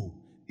can grow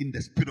in the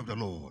Spirit of the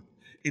Lord.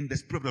 In the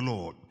Spirit of the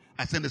Lord.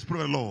 I said the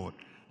Spirit of the Lord.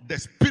 The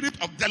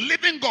Spirit of the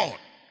living God.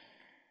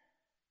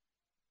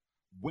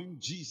 When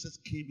Jesus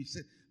came, he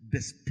said, the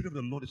Spirit of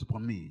the Lord is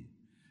upon me.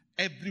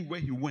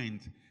 Everywhere he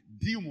went,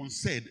 demons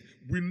said,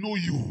 we know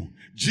you,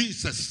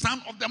 Jesus,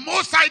 Son of the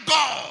Most High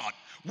God.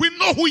 We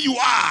know who you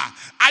are.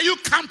 Are you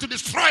come to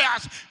destroy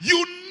us?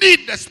 You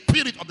need the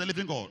Spirit of the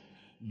living God.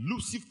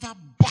 Lucifer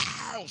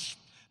bows.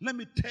 Let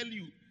me tell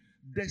you,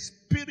 the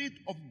Spirit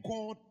of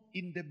God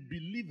in the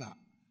believer,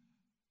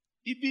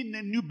 even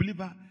a new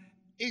believer,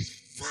 is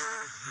far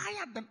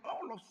higher than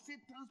all of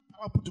Satan's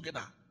power put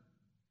together.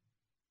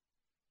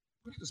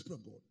 That's the Spirit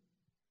of God.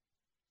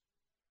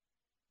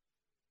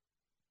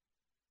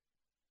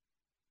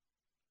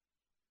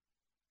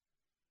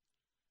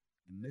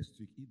 And next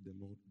week, if the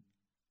Lord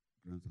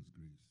grants us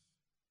grace,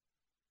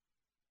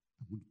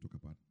 I'm going to talk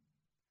about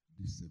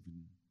these 7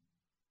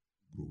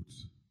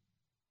 growths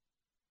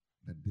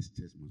that this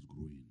church must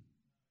grow in.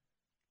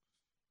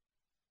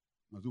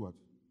 Must do what?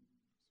 Must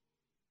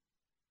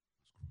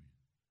grow in.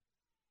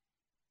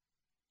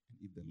 And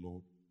if the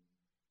Lord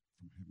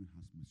from heaven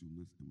has mercy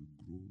on us and we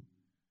grow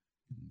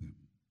in them,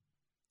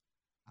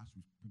 as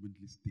we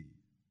permanently stay,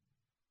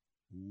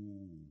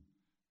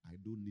 I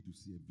don't need to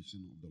see a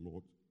vision of the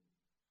Lord,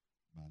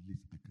 but at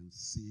least I can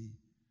say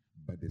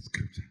by the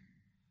scripture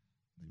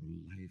that your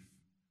life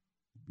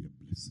will be a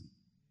blessing.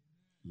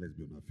 Let's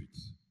be on our feet.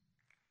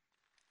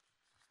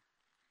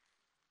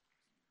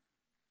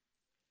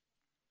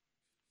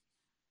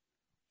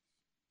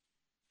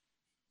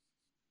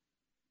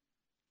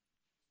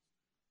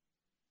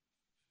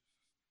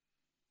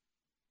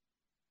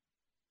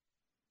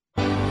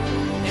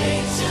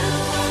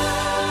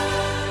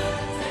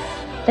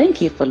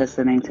 Thank you for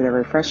listening to the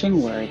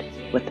Refreshing Word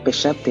with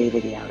Bishop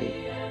David Yali.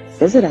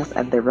 Visit us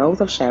at the Rose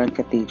of Sharon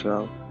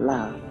Cathedral,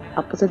 La,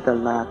 opposite the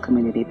La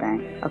Community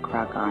Bank,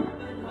 Accra,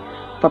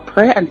 Ghana. For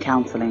prayer and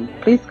counseling,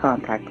 please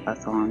contact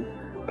us on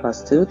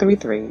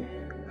 +233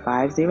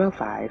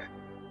 505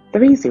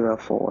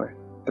 304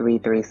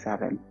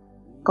 337.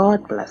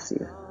 God bless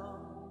you.